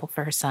example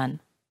for her son.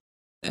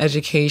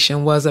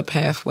 Education was a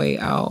pathway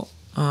out,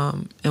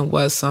 and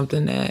was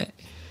something that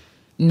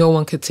no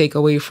one could take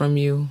away from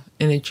you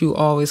and that you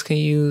always can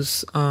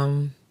use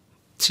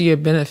to your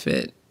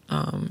benefit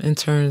in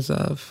terms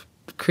of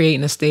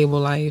creating a stable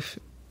life.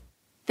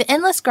 The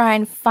endless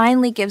grind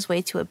finally gives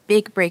way to a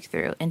big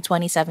breakthrough in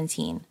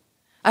 2017.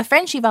 A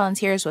friend she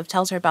volunteers with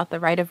tells her about the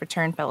Right of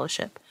Return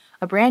Fellowship,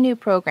 a brand new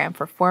program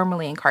for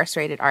formerly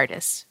incarcerated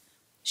artists.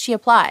 She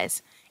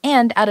applies,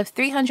 and out of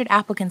 300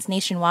 applicants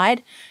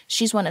nationwide,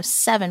 she's one of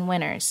 7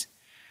 winners.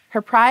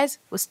 Her prize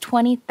was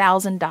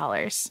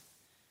 $20,000.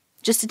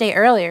 Just a day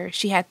earlier,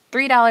 she had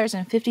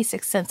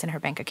 $3.56 in her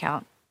bank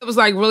account. It was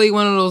like really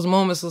one of those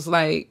moments was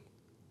like,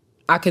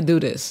 I could do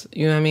this.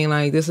 You know what I mean?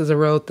 Like, this is a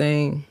real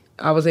thing.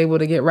 I was able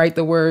to get right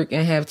to work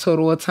and have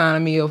total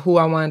autonomy of who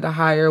I wanted to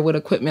hire, what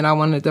equipment I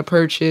wanted to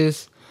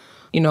purchase,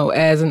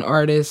 as an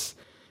artist,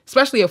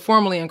 especially a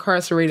formerly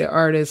incarcerated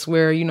artist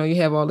where, you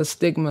have all the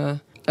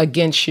stigma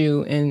against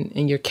you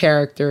and your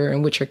character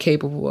and what you're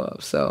capable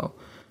of. So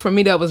for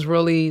me, that was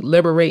really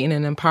liberating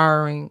and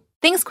empowering.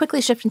 Things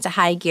quickly shift into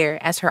high gear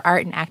as her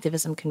art and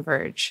activism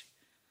converge.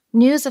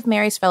 News of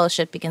Mary's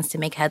fellowship begins to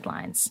make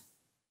headlines.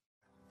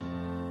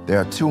 There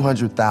are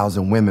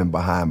 200,000 women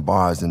behind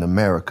bars in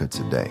America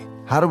today.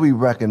 How do we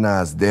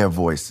recognize their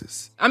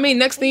voices? I mean,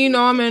 next thing you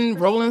know, I'm in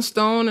Rolling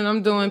Stone and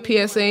I'm doing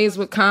PSAs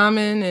with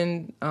Common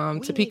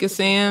and Topeka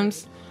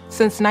Sam's.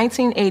 Since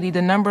 1980,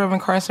 the number of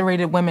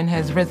incarcerated women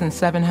has risen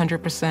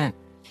 700%.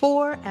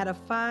 4 out of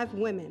 5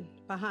 women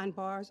behind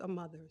bars are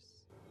mothers.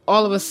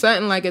 All of a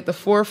sudden, like at the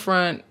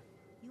forefront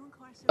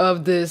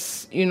of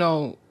this,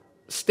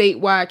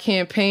 statewide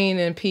campaign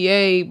in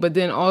PA, but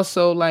then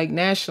also like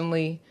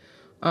nationally,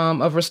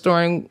 of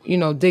restoring,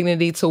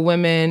 dignity to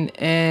women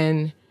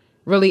and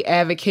really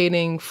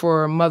advocating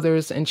for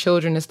mothers and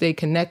children to stay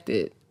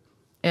connected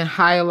and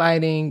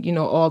highlighting,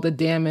 all the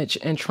damage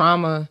and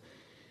trauma,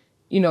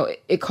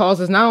 it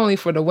causes not only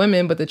for the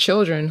women, but the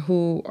children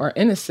who are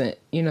innocent,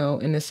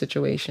 in this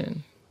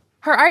situation.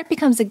 Her art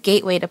becomes a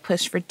gateway to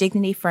push for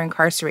dignity for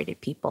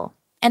incarcerated people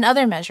and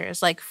other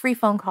measures like free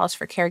phone calls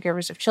for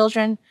caregivers of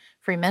children,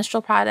 free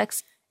menstrual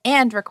products,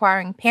 and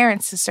requiring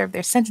parents to serve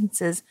their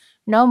sentences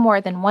no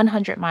more than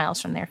 100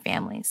 miles from their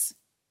families.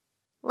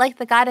 Like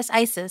the goddess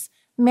Isis,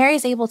 Mary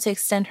is able to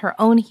extend her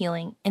own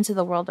healing into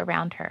the world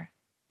around her.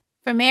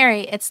 For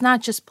Mary, it's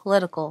not just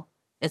political,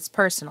 it's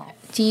personal.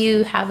 Do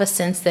you have a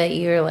sense that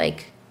you're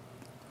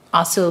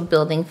also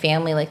building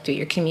family through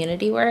your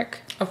community work?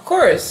 Of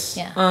course.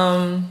 Yeah.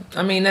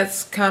 I mean,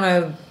 that's kind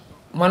of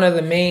one of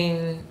the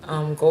main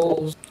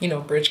goals,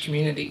 bridge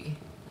community,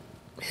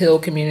 heal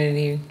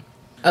community,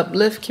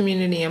 uplift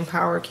community,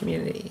 empower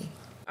community.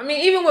 I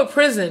mean, even with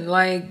prison,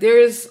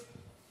 there's,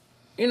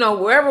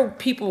 wherever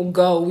people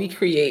go, we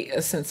create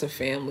a sense of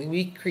family.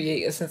 We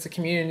create a sense of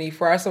community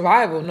for our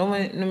survival. No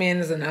man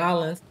is an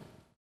island.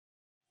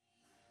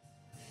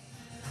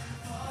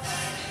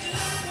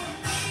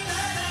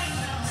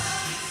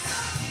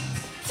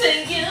 To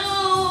you.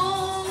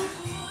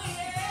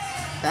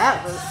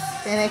 That was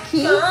in a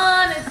key.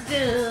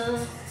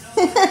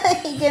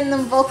 You getting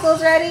them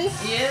vocals ready?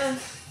 Yeah.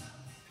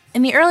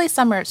 In the early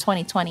summer of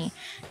 2020,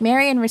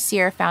 Mary and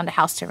Rasir found a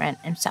house to rent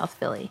in South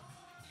Philly.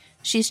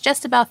 She's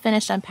just about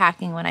finished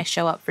unpacking when I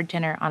show up for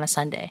dinner on a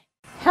Sunday.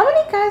 How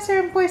many guys are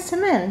in Boys to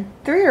Men?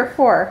 3 or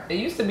 4? It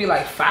used to be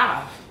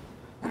 5.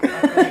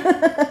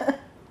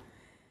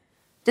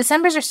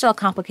 Decembers are still a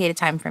complicated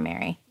time for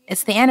Mary.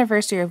 It's the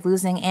anniversary of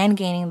losing and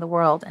gaining the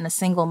world in a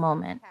single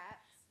moment.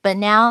 But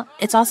now,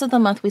 it's also the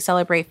month we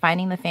celebrate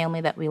finding the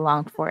family that we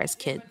longed for as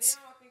kids.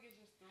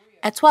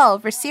 At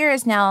 12, Rasir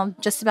is now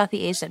just about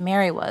the age that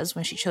Mary was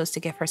when she chose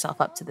to give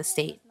herself up to the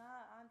state.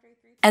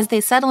 As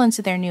they settle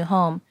into their new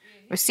home,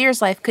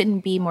 Rasir's life couldn't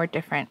be more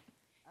different.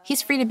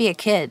 He's free to be a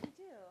kid.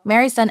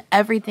 Mary's done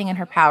everything in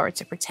her power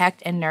to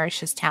protect and nourish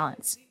his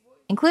talents,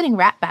 including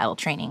rap battle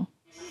training.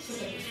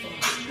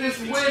 This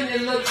wind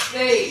and look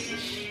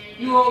stage.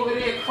 You over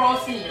there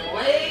crossing your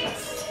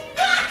legs?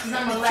 I'm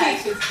gonna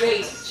teach this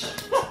stage.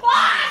 They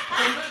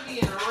put me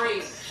in a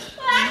rage.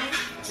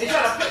 They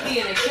try to put me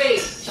in a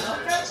cage.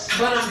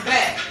 But I'm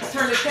back.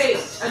 Turn the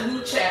page. A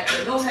new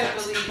chapter. No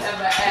happily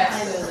ever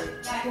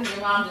after. Back when your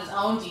mom just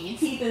owned you. Your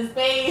teeth is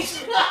beige.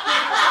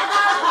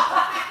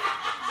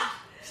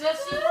 So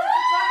she wanted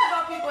to talk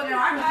about people now.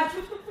 I got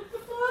you.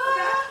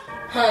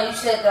 Huh, you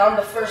said that I'm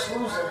the first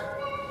loser.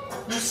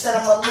 You said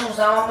I'm gonna lose.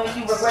 I don't make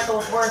you regret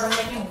those words. I'm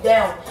gonna make you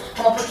down.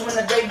 I'm gonna put you in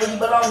the grave where you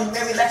belong. You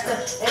Mary Baxter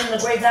in the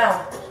grave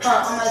down.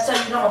 I'm gonna tell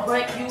you I'm gonna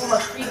break you. I'm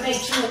gonna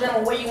cremate you. And then I'm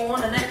gonna wear you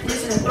on the neck.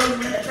 Listen and throw you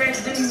in the trash.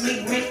 Then you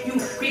make you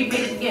cremate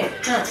it again.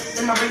 Then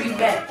I'm gonna bring you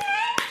back.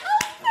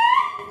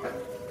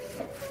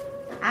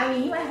 I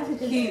mean, you might have to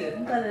just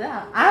let it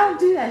out. I don't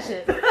do that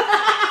shit.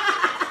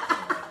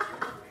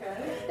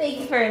 Thank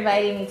you for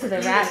inviting me to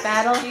the rap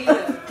battle.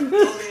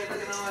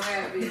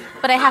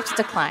 But I have to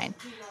decline.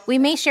 We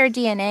may share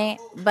DNA,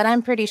 but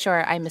I'm pretty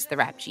sure I miss the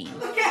rap gene.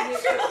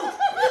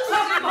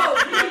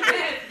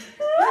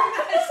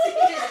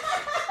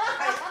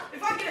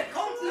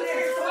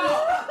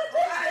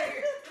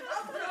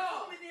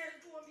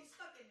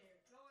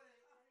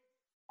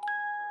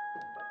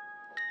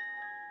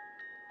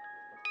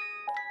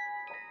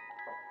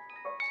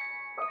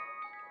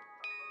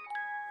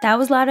 That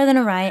was Louder Than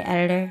A Riot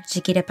editor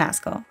Chiquita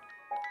Paschal.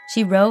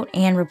 She wrote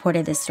and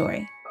reported this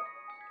story.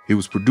 It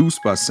was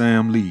produced by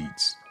Sam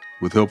Leeds,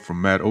 with help from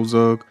Matt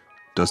Ozug,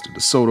 Dustin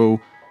DeSoto,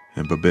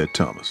 and Babette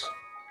Thomas.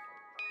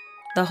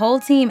 The whole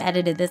team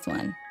edited this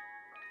one.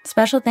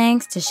 Special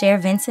thanks to Cher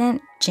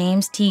Vincent,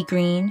 James T.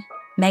 Green,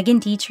 Megan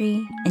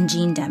Dietrich, and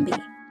Jean Demby.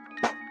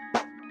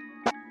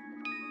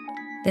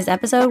 This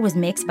episode was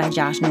mixed by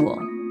Josh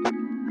Newell.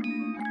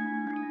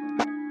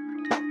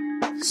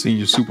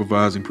 Senior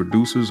supervising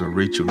producers are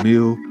Rachel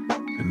Neal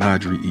and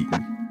Nadri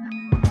Eaton.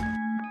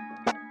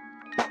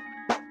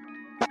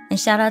 And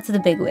shout out to the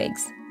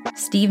bigwigs,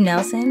 Steve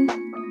Nelson,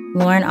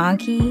 Lauren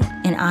Anke,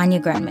 and Anya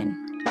Grunman.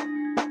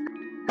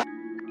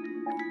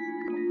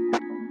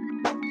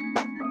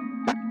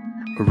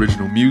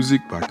 Original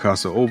music by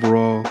Casa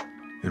Overall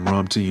and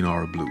Ramteen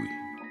Arablouei.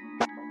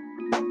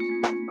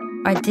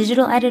 Our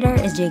digital editor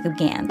is Jacob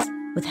Gans,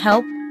 with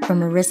help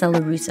from Marissa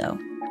LaRusso.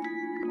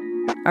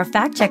 Our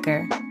fact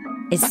checker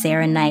is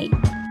Sarah Knight.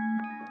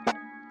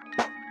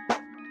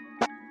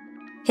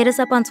 Hit us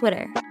up on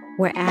Twitter.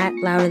 We're at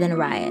Louder Than A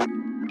Riot.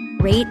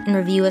 Rate and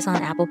review us on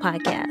Apple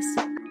Podcasts.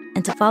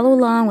 And to follow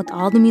along with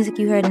all the music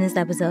you heard in this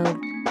episode,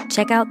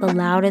 check out the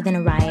Louder Than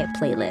A Riot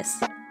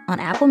playlist on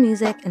Apple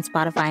Music and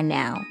Spotify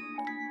now.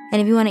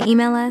 And if you want to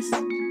email us,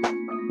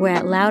 we're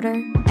at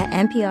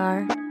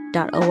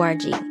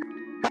louder@npr.org.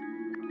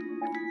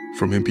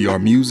 From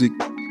NPR Music,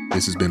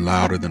 this has been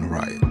Louder Than A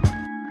Riot.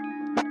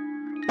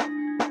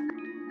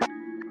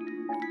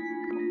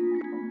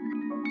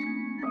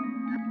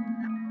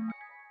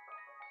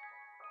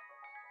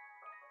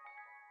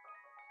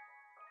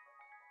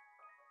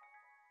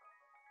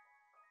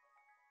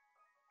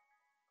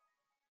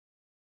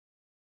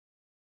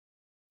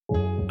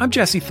 I'm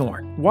Jesse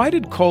Thorne. Why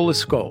did Cole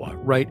Escola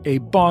write a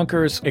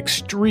bonkers,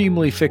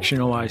 extremely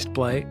fictionalized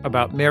play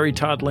about Mary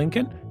Todd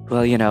Lincoln?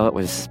 Well, you know, it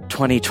was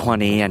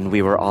 2020 and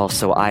we were all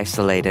so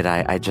isolated.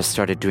 I just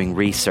started doing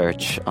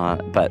research,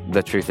 but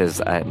the truth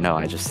is, no,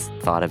 I just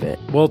thought of it.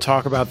 We'll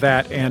talk about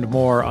that and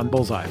more on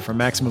Bullseye from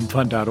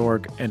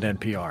MaximumFun.org and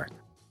NPR.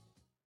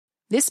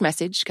 This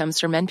message comes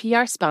from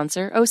NPR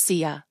sponsor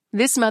Osea.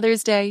 This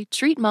Mother's Day,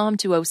 treat mom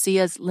to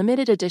Osea's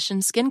limited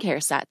edition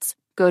skincare sets.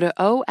 Go to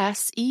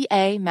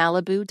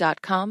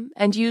OSEAMalibu.com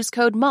and use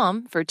code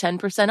MOM for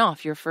 10%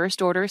 off your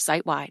first order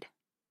site-wide.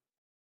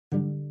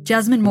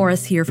 Jasmine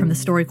Morris here from the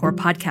StoryCorps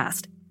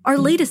podcast. Our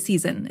latest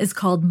season is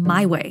called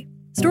My Way.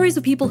 Stories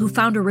of people who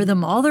found a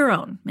rhythm all their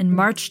own and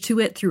marched to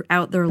it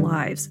throughout their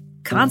lives.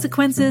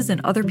 Consequences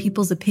and other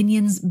people's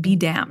opinions be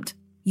damned.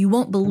 You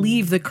won't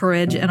believe the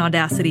courage and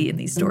audacity in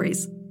these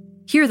stories.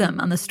 Hear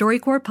them on the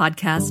StoryCorps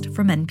podcast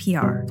from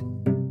NPR.